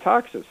for those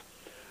taxes.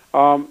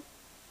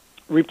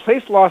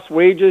 Replace lost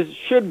wages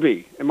should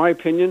be, in my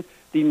opinion,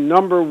 the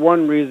number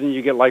one reason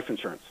you get life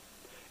insurance.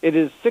 It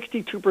is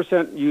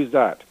 62% use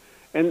that.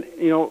 And,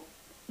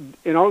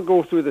 and I'll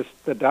go through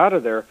the data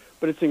there,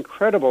 but it's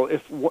incredible.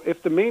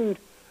 If the main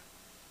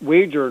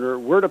wage earner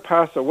were to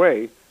pass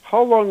away,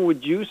 how long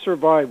would you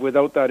survive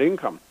without that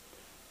income?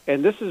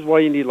 And this is why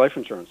you need life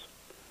insurance.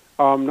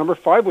 Number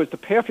 5 was to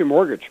pay off your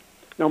mortgage.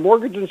 Now,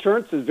 mortgage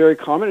insurance is very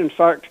common. In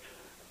fact,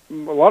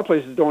 a lot of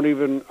places don't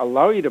even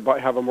allow you to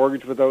have a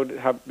mortgage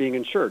without being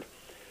insured.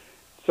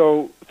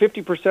 So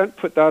 50%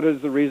 put that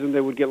as the reason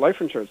they would get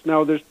life insurance.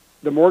 Now, there's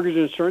the mortgage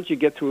insurance you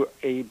get through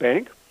a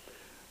bank,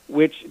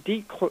 which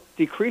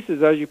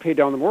decreases as you pay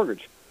down the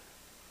mortgage.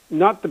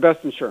 Not the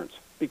best insurance,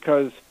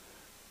 because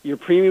your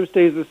premium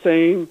stays the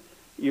same,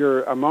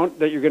 your amount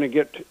that you're going to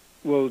get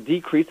will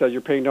decrease as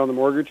you're paying down the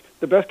mortgage.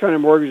 The best kind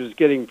of mortgage is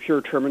getting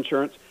pure term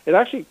insurance. It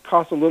actually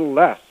costs a little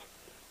less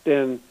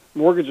than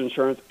mortgage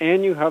insurance,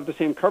 and you have the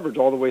same coverage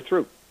all the way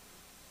through.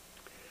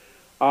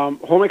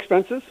 Home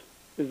expenses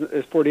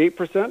is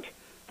 48%.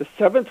 The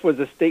seventh was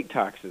estate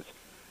taxes,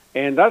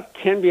 and that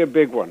can be a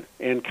big one.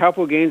 And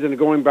capital gains, and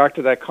going back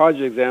to that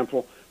cottage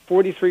example,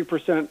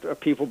 43% of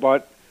people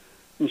bought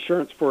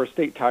insurance for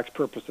estate tax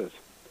purposes.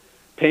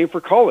 Paying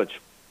for college.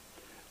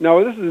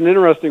 Now, this is an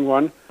interesting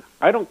one.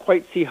 I don't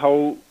quite see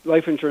how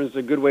life insurance is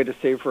a good way to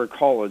save for a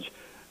college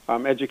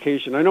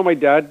education. I know my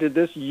dad did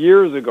this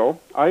years ago.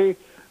 I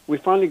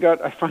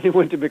finally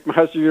went to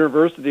McMaster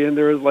University, and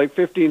there was like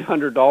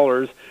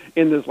 $1,500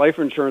 in this life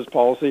insurance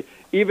policy.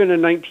 Even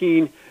in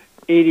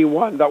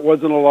 1981, that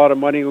wasn't a lot of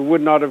money. It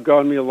would not have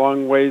gotten me a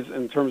long ways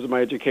in terms of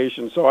my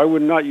education. So I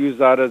would not use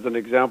that as an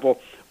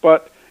example,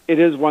 but it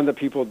is one that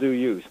people do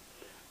use.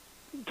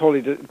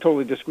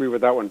 Totally disagree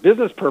with that one.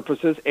 Business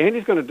purposes,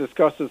 Andy's going to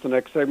discuss this in the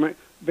next segment.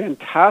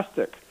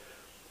 Fantastic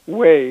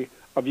way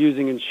of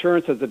using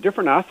insurance as a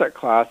different asset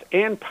class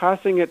and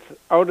passing it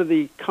out of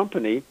the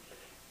company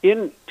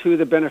into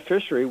the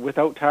beneficiary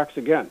without tax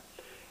again.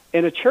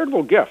 And a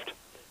charitable gift.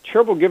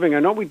 Charitable giving, I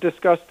know we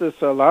discussed this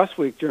last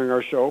week during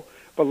our show,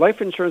 but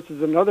life insurance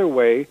is another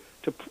way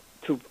to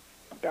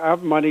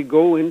have money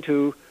go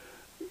into,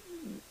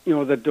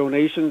 the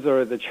donations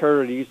or the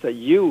charities that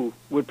you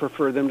would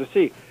prefer them to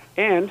see.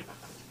 And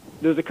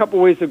there's a couple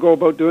ways to go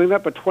about doing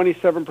that, but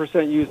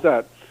 27% use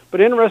that. But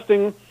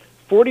interesting,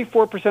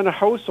 44% of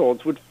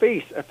households would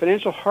face a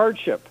financial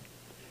hardship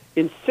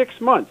in 6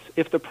 months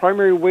if the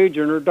primary wage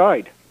earner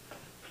died.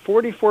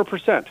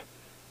 44%.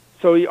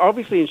 So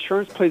obviously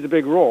insurance plays a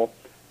big role.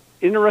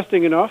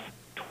 Interesting enough,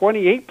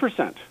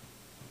 28%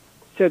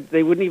 said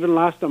they wouldn't even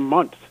last a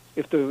month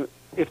if the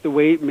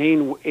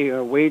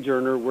main wage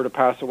earner were to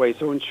pass away.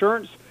 So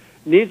insurance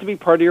needs to be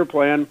part of your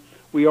plan.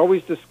 We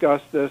always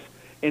discuss this,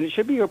 and it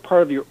should be a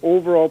part of your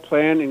overall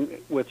plan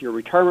with your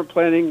retirement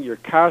planning, your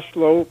cash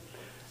flow,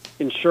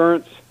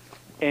 insurance,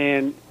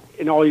 and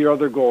in all your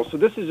other goals. So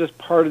this is just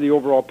part of the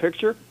overall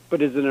picture,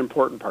 but is an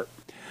important part.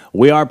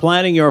 We are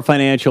planning your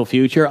financial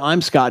future.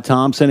 I'm Scott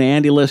Thompson.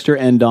 Andy Lister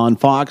and Don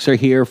Fox are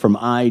here from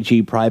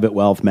IG Private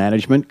Wealth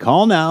Management.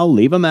 Call now,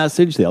 leave a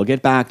message. They'll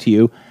get back to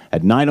you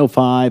at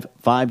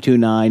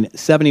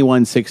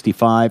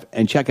 905-529-7165,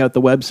 and check out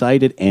the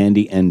website at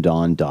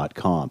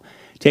andyanddon.com.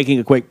 Taking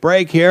a quick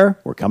break here.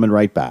 We're coming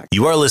right back.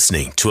 You are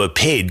listening to a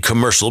paid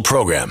commercial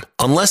program.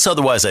 Unless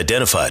otherwise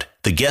identified,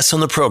 the guests on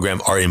the program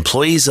are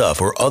employees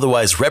of or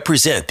otherwise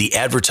represent the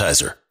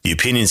advertiser. The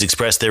opinions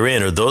expressed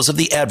therein are those of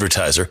the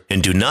advertiser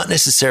and do not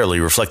necessarily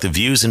reflect the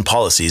views and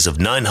policies of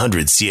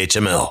 900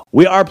 CHML.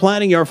 We are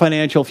planning your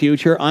financial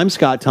future. I'm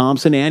Scott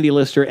Thompson. Andy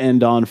Lister and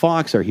Don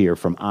Fox are here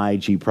from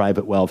IG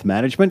Private Wealth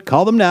Management.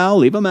 Call them now.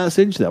 Leave a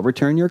message. They'll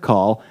return your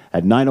call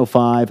at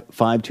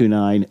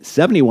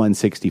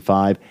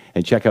 905-529-7165,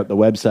 and check out the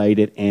website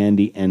at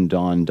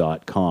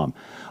andyanddon.com.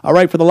 All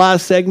right, for the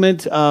last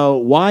segment,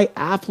 why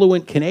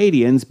affluent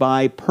Canadians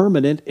buy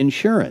permanent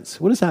insurance.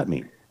 What does that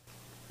mean?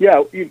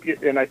 Yeah,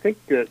 and I think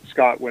that,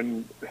 Scott,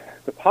 when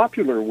the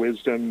popular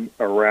wisdom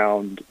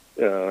around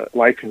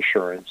life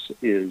insurance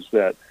is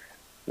that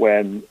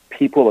when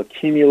people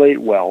accumulate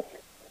wealth,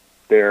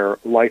 their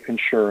life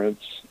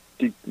insurance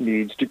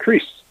needs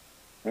decrease,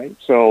 right?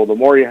 So the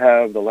more you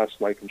have, the less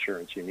life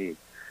insurance you need.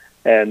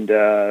 And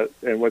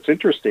what's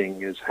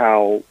interesting is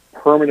how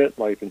permanent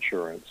life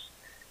insurance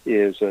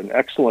is an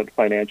excellent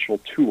financial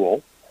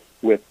tool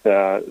with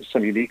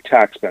some unique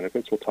tax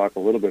benefits. We'll talk a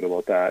little bit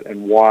about that,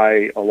 and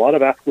why a lot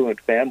of affluent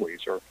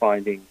families are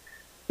finding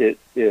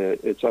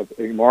it's of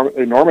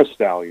enormous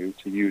value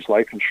to use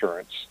life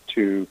insurance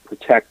to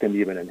protect and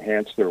even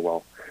enhance their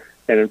wealth.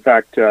 And in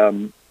fact,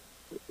 Don,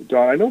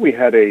 I know we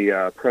had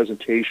a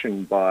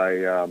presentation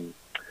by,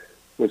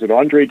 was it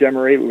Andre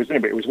Desmarais?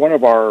 It was one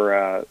of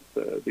our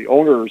the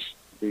owners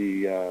of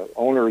the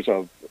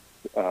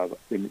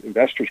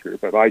Investors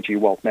Group of IG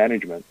Wealth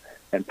Management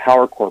and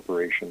Power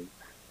Corporation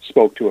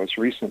spoke to us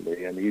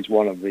recently, and he's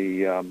one of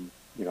the,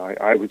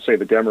 I would say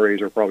the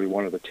Desmarais are probably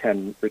one of the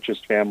 10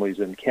 richest families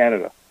in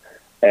Canada,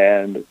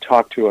 and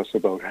talked to us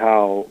about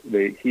how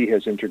he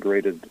has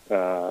integrated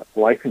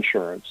life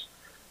insurance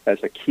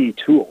as a key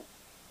tool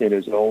in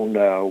his own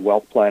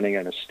wealth planning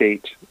and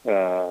estate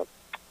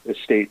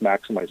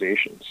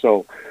maximization.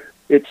 So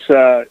it's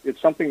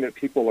something that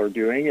people are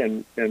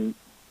doing,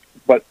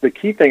 but the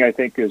key thing I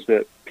think is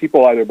that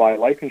people either buy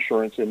life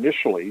insurance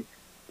initially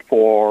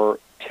for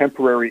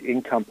temporary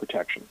income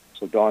protection.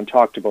 So Don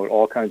talked about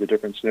all kinds of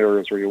different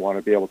scenarios where you want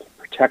to be able to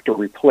protect or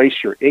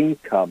replace your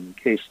income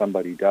in case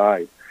somebody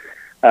died.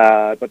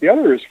 But the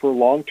other is for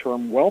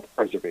long-term wealth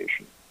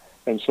preservation.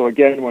 And so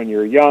again, when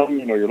you're young,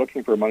 you're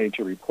looking for money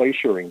to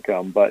replace your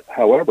income. But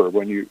however,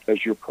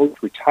 as you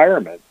approach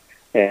retirement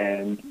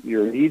and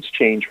your needs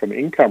change from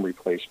income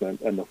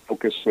replacement and the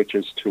focus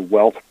switches to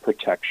wealth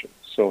protection.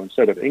 So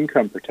instead of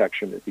income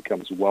protection, it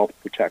becomes wealth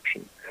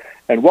protection.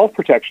 And wealth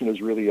protection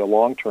is really a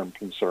long-term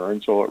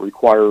concern, so it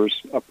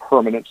requires a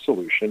permanent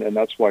solution, and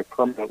that's why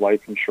permanent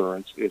life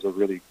insurance is a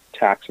really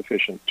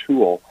tax-efficient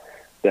tool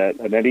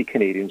that many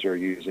Canadians are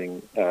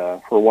using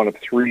for one of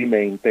three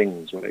main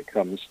things when it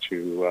comes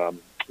to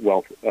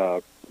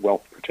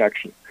wealth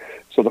protection.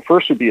 So the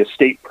first would be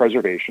estate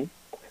preservation,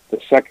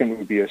 the second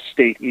would be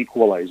estate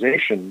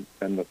equalization,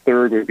 and the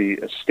third would be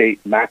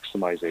estate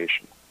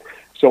maximization.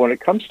 So when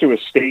it comes to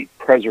estate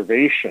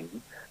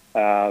preservation,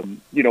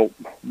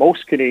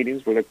 most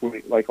Canadians,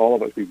 like all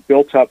of us, we've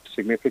built up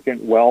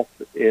significant wealth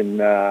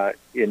in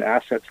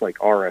assets like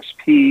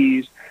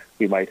RSPs.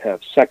 We might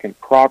have second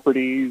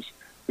properties.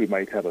 We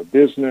might have a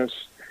business.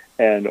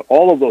 And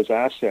all of those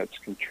assets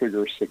can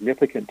trigger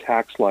significant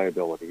tax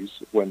liabilities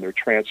when they're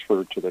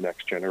transferred to the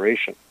next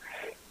generation.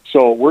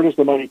 So where does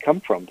the money come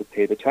from to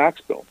pay the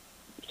tax bill?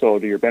 So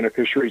do your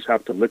beneficiaries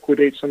have to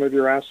liquidate some of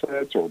your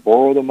assets or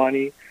borrow the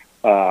money?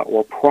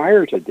 Or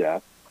prior to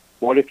death,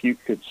 what if you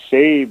could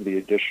save the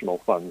additional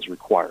funds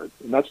required?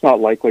 And that's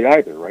not likely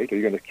either, right? Are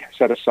you going to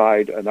set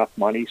aside enough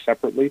money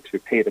separately to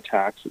pay the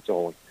tax it's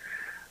owing?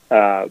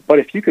 But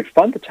if you could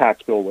fund the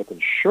tax bill with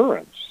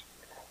insurance,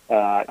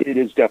 it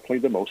is definitely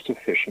the most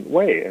efficient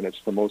way. And it's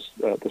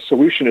the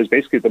solution is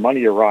basically the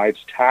money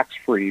arrives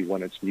tax-free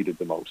when it's needed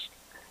the most.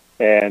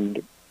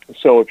 And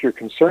so if you're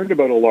concerned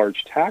about a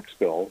large tax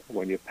bill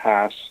when you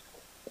pass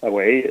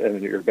away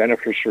and your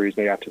beneficiaries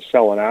may have to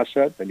sell an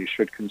asset, then you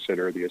should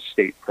consider the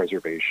estate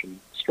preservation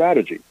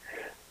strategy.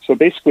 So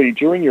basically,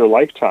 during your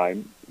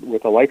lifetime,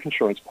 with a life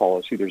insurance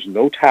policy, there's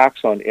no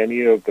tax on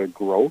any of the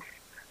growth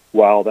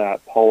while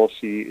that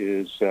policy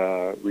is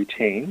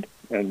retained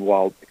and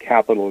while the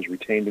capital is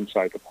retained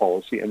inside the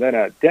policy. And then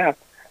at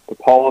death, the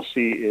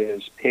policy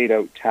is paid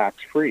out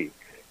tax-free.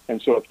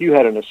 And so if you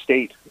had an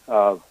estate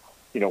of,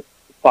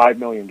 $5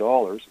 million,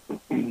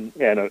 and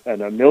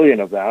 $1 million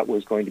of that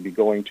was going to be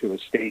going to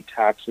estate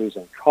taxes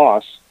and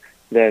costs,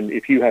 then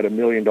if you had $1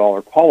 million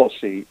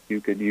policy,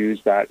 you could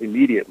use that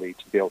immediately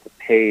to be able to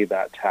pay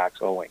that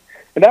tax owing.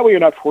 And that way you're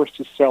not forced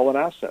to sell an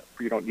asset.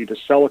 You don't need to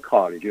sell a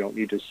cottage. You don't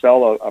need to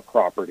sell a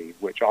property,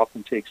 which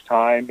often takes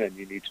time, and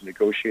you need to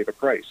negotiate a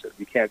price.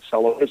 You can't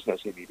sell a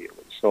business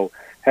immediately. So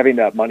having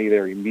that money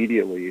there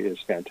immediately is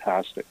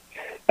fantastic.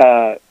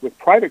 With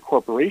private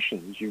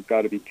corporations, you've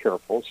got to be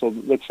careful. So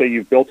let's say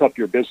you've built up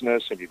your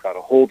business and you've got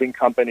a holding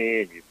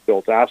company and you've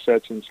built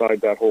assets inside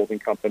that holding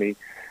company.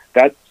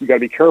 That you got to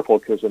be careful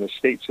because an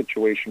estate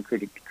situation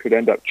could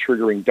end up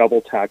triggering double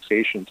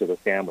taxation to the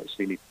family.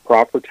 So you need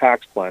proper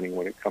tax planning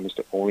when it comes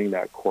to owning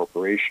that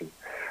corporation.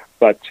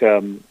 But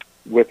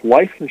with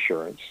life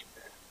insurance,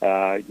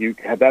 you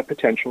have that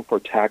potential for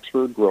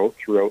tax-deferred growth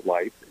throughout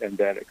life and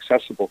then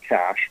accessible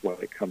cash when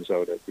it comes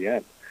out at the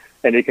end.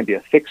 And it can be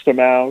a fixed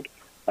amount,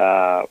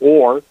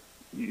 or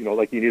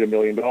like you need $1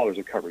 million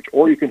of coverage,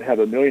 or you can have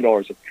 $1 million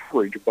of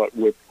coverage, but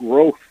with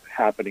growth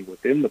happening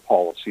within the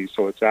policy.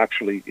 So it's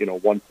actually,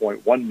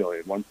 1.1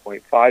 million,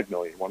 1.5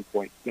 million,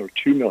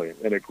 1.2 million,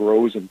 and it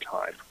grows in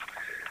time.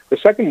 The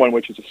second one,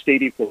 which is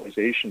estate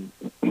equalization,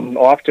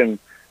 often,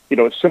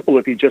 it's simple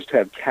if you just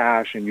have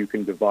cash and you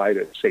can divide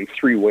it, say,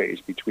 3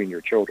 ways between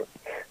your children.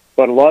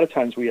 But a lot of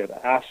times we have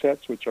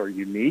assets which are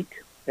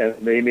unique, and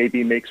they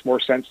maybe makes more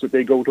sense that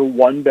they go to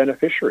one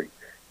beneficiary.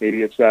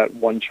 Maybe it's that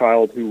one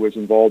child who was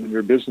involved in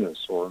your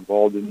business or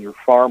involved in your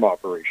farm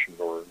operation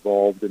or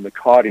involved in the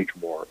cottage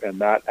more, and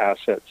that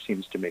asset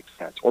seems to make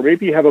sense. Or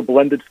maybe you have a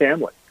blended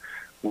family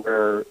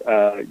where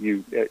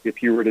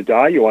if you were to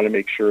die, you want to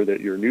make sure that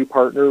your new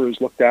partner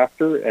is looked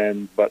after,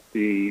 but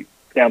the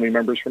family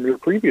members from your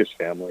previous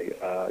family,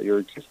 your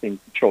existing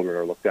children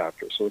are looked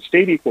after. So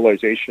estate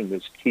equalization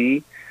is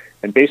key,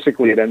 and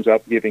basically it ends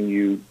up giving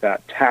you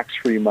that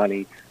tax-free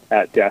money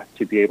at death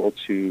to be able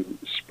to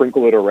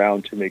sprinkle it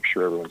around to make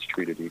sure everyone's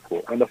treated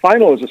equal. And the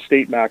final is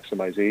estate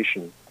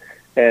maximization.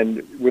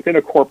 And within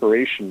a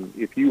corporation,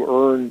 if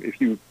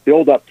you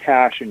build up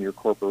cash in your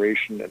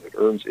corporation and it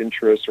earns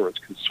interest or it's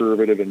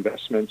conservative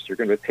investments, you're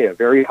going to pay a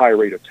very high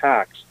rate of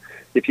tax.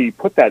 If you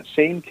put that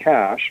same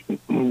cash,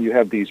 you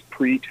have these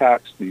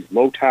pre-tax, these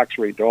low tax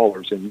rate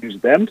dollars, and use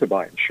them to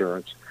buy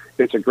insurance,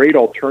 it's a great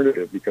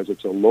alternative because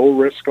it's a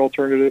low-risk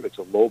alternative, it's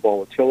a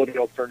low-volatility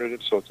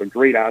alternative, so it's a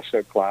great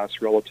asset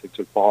class relative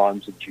to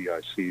bonds and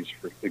GICs,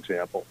 for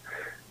example.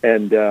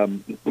 And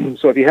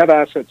so if you have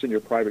assets in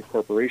your private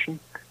corporation,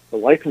 the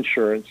life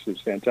insurance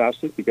is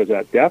fantastic because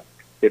at death,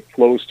 it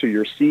flows to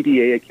your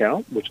CDA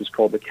account, which is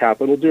called the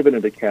capital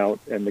dividend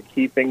account, and the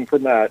key thing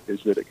from that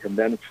is that it can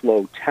then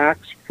flow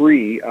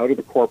tax-free out of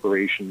the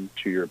corporation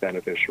to your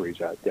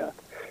beneficiaries at death.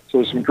 So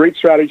there's some great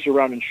strategies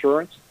around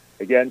insurance.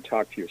 Again,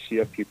 talk to your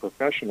CFP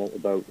professional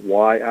about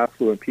why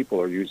affluent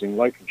people are using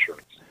life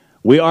insurance.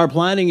 We are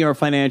planning your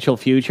financial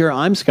future.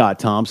 I'm Scott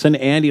Thompson.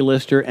 Andy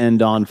Lister and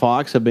Don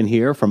Fox have been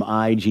here from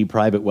IG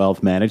Private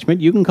Wealth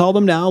Management. You can call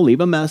them now,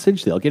 leave a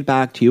message. They'll get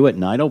back to you at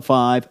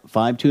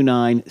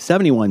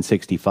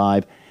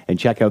 905-529-7165 and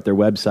check out their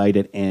website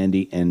at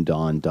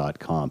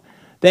andyanddon.com.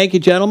 Thank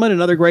you, gentlemen.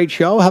 Another great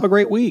show. Have a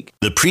great week.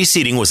 The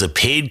preceding was a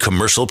paid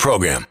commercial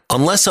program.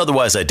 Unless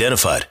otherwise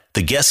identified,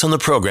 the guests on the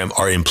program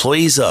are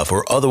employees of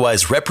or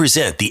otherwise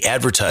represent the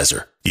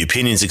advertiser. The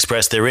opinions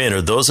expressed therein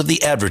are those of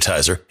the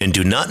advertiser and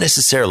do not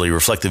necessarily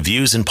reflect the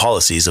views and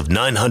policies of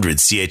 900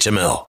 CHML.